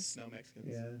Canada. Snow Mexicans.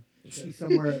 Yeah, it's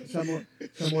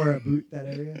somewhere a boot that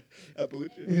area. A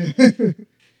boot. oh,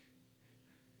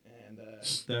 And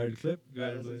Third clip. Go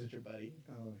ahead, this please. is your buddy.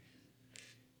 oh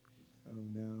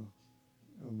no,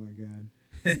 oh my god.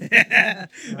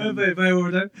 Play one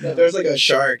more time. No, there's like a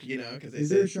shark, you know, because they Is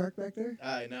there a said. shark back there?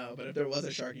 I know, but if there was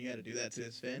a shark, you had to do that to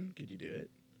his fin. Could you do it?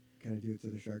 Can I do it to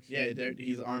the sharks? Yeah,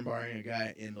 he's arm barring a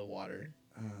guy in the water.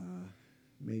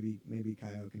 Maybe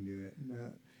Kyle can do it.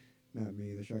 Not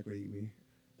me. The shark would eat me.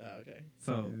 Oh, okay.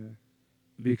 So Yeah.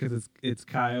 because it's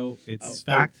Kyle, it's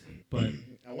Oh, fact, but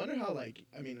I wonder how, like,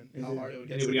 Is how it- hard it would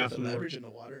get Anybody to else get the wanna leverage in the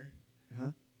water.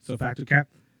 so fact or cap?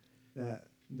 That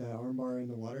armbar in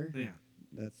the water. Yeah.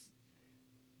 That's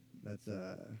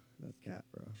cap,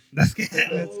 bro. That's cap.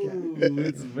 That's cap. Ooh,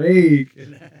 it's fake.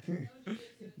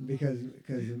 Because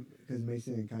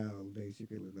Mason and Kyle, they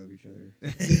secretly love each other.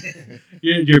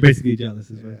 You're basically jealous,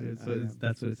 is what, Yeah, it's I what am.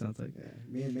 that's what it sounds like. Yeah,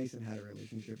 me and Mason had a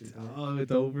relationship before. Oh,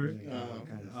 it's over. And it got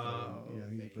kind of Oh, he's a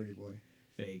fake. pretty boy.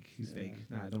 Fake. He's Yeah. fake.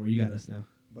 Nah, don't worry. You got us now.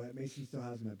 But Mason still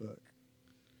has my book.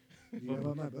 Do you know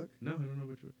about my book? No, I don't know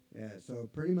which one. Yeah, so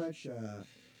pretty much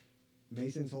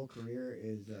Mason's whole career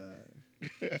is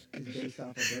based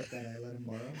off a book that I let him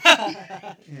borrow.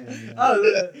 And,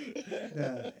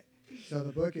 so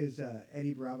the book is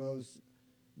Eddie Bravo's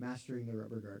Mastering the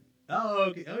Rubber Guard. Oh,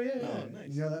 okay. Oh, yeah. Oh,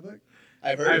 nice. You know that book?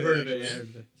 I've heard I've of heard it. of it. Yeah, actually. I've heard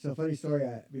of it. So funny story.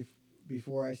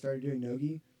 Before I started doing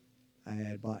nogi, I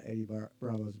had bought Eddie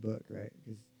Bravo's book, right?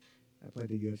 Because I played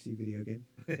the UFC video game,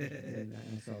 and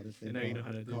I saw this thing And now you know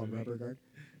how to do called it, right? Rubber Guard,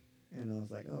 and I was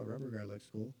like, "Oh, Rubber Guard looks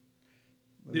cool."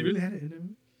 They really had it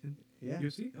in Yeah.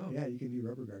 UFC? Oh. Yeah, you can do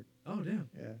Rubber Guard. Oh, damn.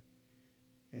 Yeah.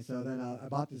 And so then I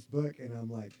bought this book, and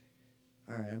I'm like,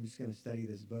 all right, I'm just going to study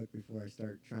this book before I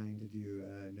start trying to do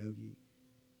Nogi.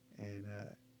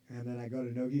 And then I go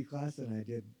to Nogi class, and I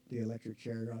did the electric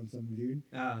chair on some dude,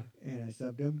 Ah. and I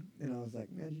subbed him, and I was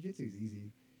like, man, jiu-jitsu's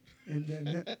easy. And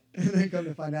then come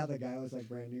to find out the guy was like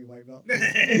brand new white belt.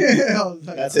 I was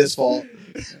like, That's his fault.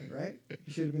 Right?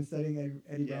 You should have been studying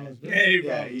Eddie Yeah. Bravo's book.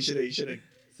 Yeah, he should have.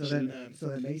 So Shouldn't then, have. so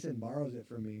then Mason borrows it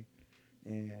from me,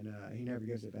 and he never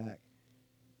gives it back.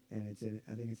 And it's in,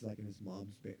 I think it's like in his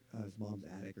mom's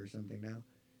attic or something now.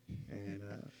 And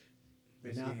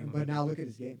but now look at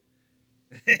his game.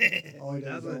 All he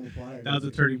does is omoplata. That was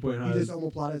a turning point, huh? He just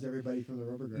omoplatas everybody from the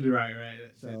Rubber Guard. Right.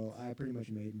 So I pretty much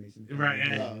made Mason. Right,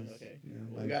 famous, yeah. Oh, okay. You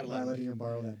know, We gotta by let him- letting him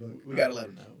borrow that book. We gotta let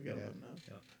him know. Yeah,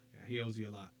 he owes you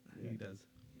a lot. Yeah. He does.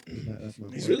 That's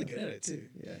my He's boy. really good at it too.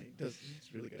 Yeah. He does.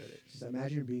 He's really good at it. Just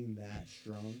imagine being that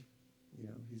strong. You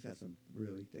know, he's got some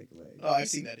really thick legs. Oh, I've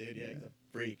seen that dude. Yeah, he's a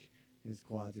freak. His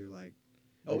quads are like.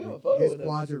 Oh, we have a photo his with him.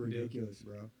 quads are ridiculous,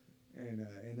 bro. And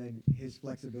then his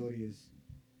flexibility is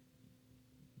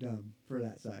dumb for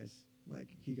that size. Like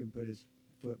he can put his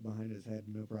foot behind his head,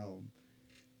 no problem.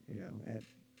 You know, at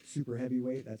super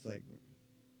heavyweight, that's like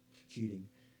cheating.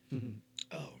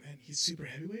 Oh man, he's super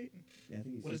heavyweight. Yeah, I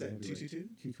think he's What is super that? heavyweight.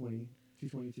 222? 220,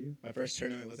 222. My first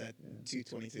tournament was at Yeah.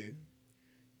 222.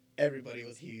 Everybody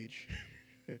was huge.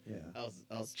 Yeah, I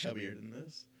was chubbier than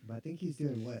this. but I think he's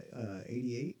doing what,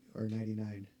 88 or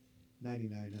 99?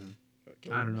 99, huh?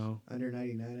 I don't know. Under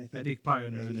 99, I think. I think probably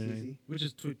under ADCC? 99, which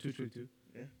is 222.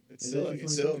 Yeah, it's Is still it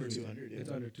it's still 222? over 200. Yeah. It's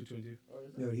under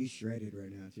 222. No, he's shredded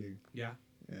right now too. Yeah.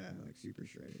 Yeah, like super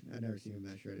shredded. I've never seen him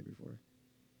that shredded before.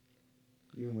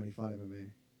 Even when he fought MMA.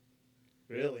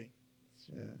 Really?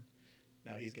 Yeah,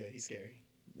 No, he's good. He's scary.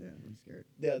 yeah, I'm scared.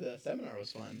 The seminar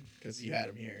was fun because you had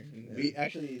him here. And Yeah. we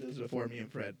actually, this was before me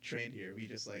and Fred trained here. We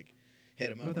just like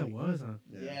hit him What up. that like, was, huh?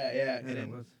 Yeah, Yeah. yeah. And that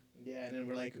then was. and then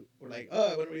we're like,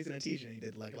 oh, when are we gonna teach? And he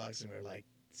did leg locks, and we are like,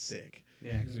 sick.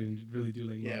 Yeah, because we didn't really do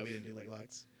leg locks. Yeah, we didn't do leg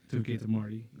locks. Took it to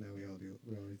Marty. No, we all do.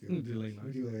 We always do. We do leg We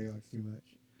locks. do leg locks too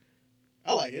much.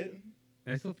 I like it.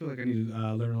 I still feel like I need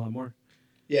to learn a lot more.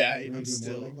 Yeah, You wanna I'm do more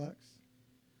still. leg locks?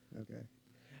 Okay.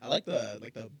 I like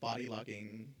the body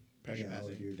locking pressure Yeah,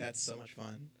 passing. dude. That's so much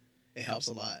fun. It helps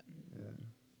a lot Yeah.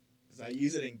 because I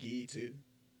use it in gi too.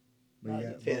 But Not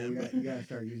yeah, the Tim. you gotta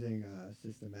start using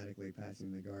systematically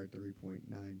passing the guard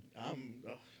 3.9.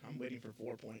 I'm waiting for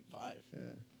 4.5.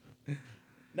 Yeah.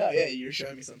 No, yeah, you're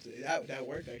showing me something. That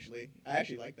worked actually. I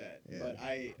actually like that. Yeah. But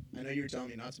I know you were telling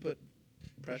me not to put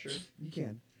pressure, You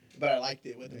can. but I liked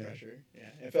it with the Yeah. pressure. Yeah,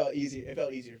 it felt easy. It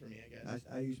felt easier for me, I guess.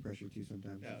 I use pressure too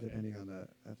sometimes, Oh, okay. depending on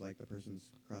if like the person's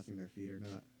crossing their feet or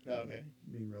not. Oh, okay.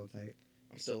 Being real tight.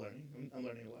 I'm still learning. I'm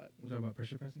learning a lot. We're talking about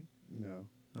pressure passing? No.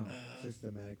 Oh.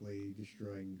 Systematically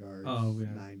destroying guards. Oh, yeah.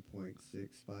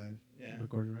 9.65. Yeah.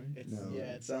 Recorded, right? It's, No.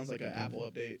 Yeah, it sounds like an Apple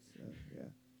update. So, yeah.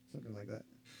 Something like that.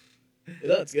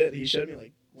 That's good. He showed me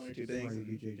like one or two things.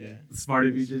 Smarty and- BJJ. Yeah.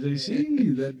 Smarty BJJ.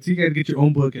 So you got to get your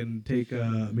own book and take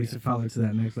Mason Fowler to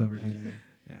that next level. And,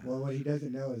 Yeah. well, what he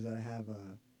doesn't know is that I have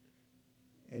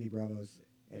Eddie Bravo's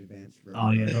advanced.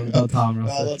 Oh, yeah. Don't tell him. Oh,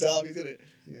 Russell. don't tell him he's gonna.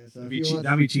 Yeah, so That'd if be he wants,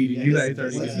 that'd be cheating. Yeah, He's this- already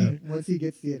this- starting once, to yeah. get once he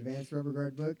gets the advanced rubber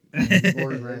guard book,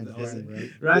 Gordon Ryan's Awesome. done,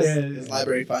 right? Right, His, yeah, his yeah.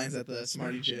 library finds at the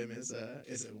Smarty Gym is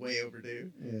way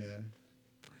overdue. Yeah.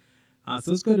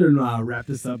 So let's go ahead and wrap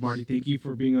this up, Marty. Thank you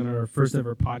for being on our first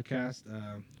ever podcast.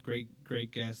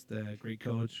 Great guest, great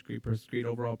coach, great person, great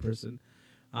overall person.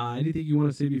 Anything you want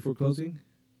to say before closing?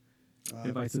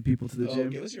 Invite some people to the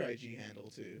gym. Give us your IG handle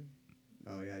too.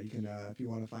 Oh yeah, you can if you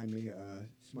want to find me,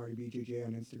 Smarty BJJ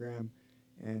on Instagram,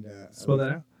 and Spell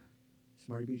that out.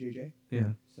 Smarty BJJ.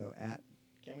 Yeah. So at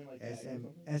Can we like tag or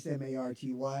something?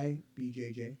 SMARTY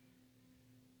BJJ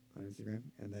on Instagram,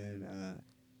 and then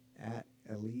at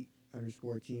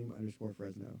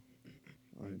elite_team_Fresno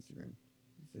on Instagram.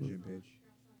 It's the gym page.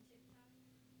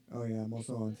 Oh yeah, I'm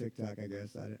also on TikTok. I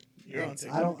guess You're on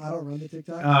TikTok. I don't run the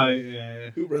TikTok. Oh yeah.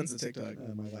 Who runs the TikTok?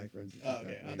 My wife runs the Oh, TikTok.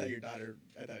 okay. I thought your daughter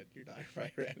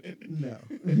probably ran it. No.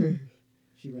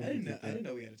 She runs I didn't the know. I TikTok. didn't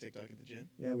know we had a TikTok at the gym.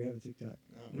 Yeah, we have a TikTok.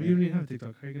 Oh, We man. don't even have a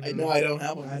TikTok. How you gonna I do know that? I don't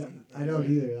have one. I don't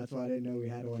either. That's why I didn't know we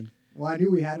had one. Well, I knew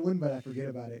we had one, but I forget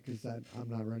about it because I'm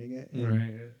not running it, and,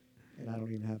 Right. and I don't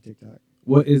even have TikTok.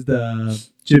 What is the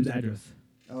gym's address?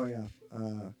 Oh yeah,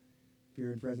 if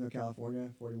you're in Fresno, California,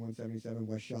 4177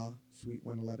 West Shaw, Suite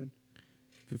 111.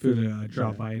 Feel free to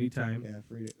drop Yeah. by anytime. Yeah,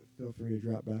 feel free to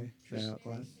drop by, try out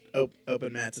class.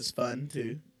 Open mats is fun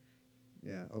too.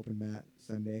 Yeah, open mat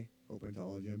Sunday, open to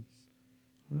all gyms.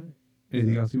 Right.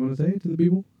 Anything else you want to say to the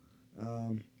people?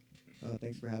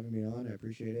 Thanks for having me on. I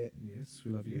appreciate it. Yes,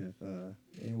 we love you.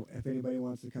 If anybody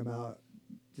wants to come out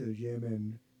to the gym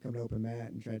and come to open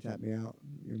mat and try to tap me out,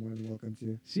 you're more than welcome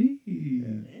to. See.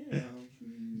 Yeah.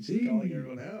 Damn. See. Calling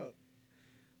everyone out.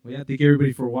 Well, yeah, thank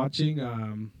everybody for watching.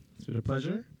 It's been a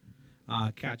pleasure.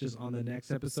 Catch us on the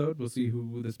next episode. We'll see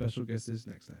who the special guest is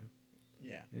next time.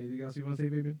 Yeah. Anything else you want to say,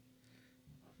 Fabian?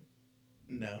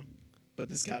 No. But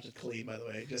this couch is clean, by the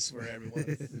way, just for everyone.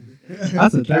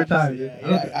 That's the third time. Yeah, dude.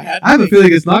 yeah, I had to I have a think-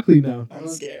 feeling it's not clean now. I'm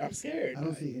scared. I'm scared. I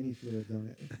don't see any fluids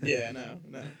on it. Yeah, no.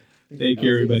 Thank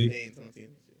you, everybody. Stains, I don't see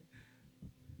anything.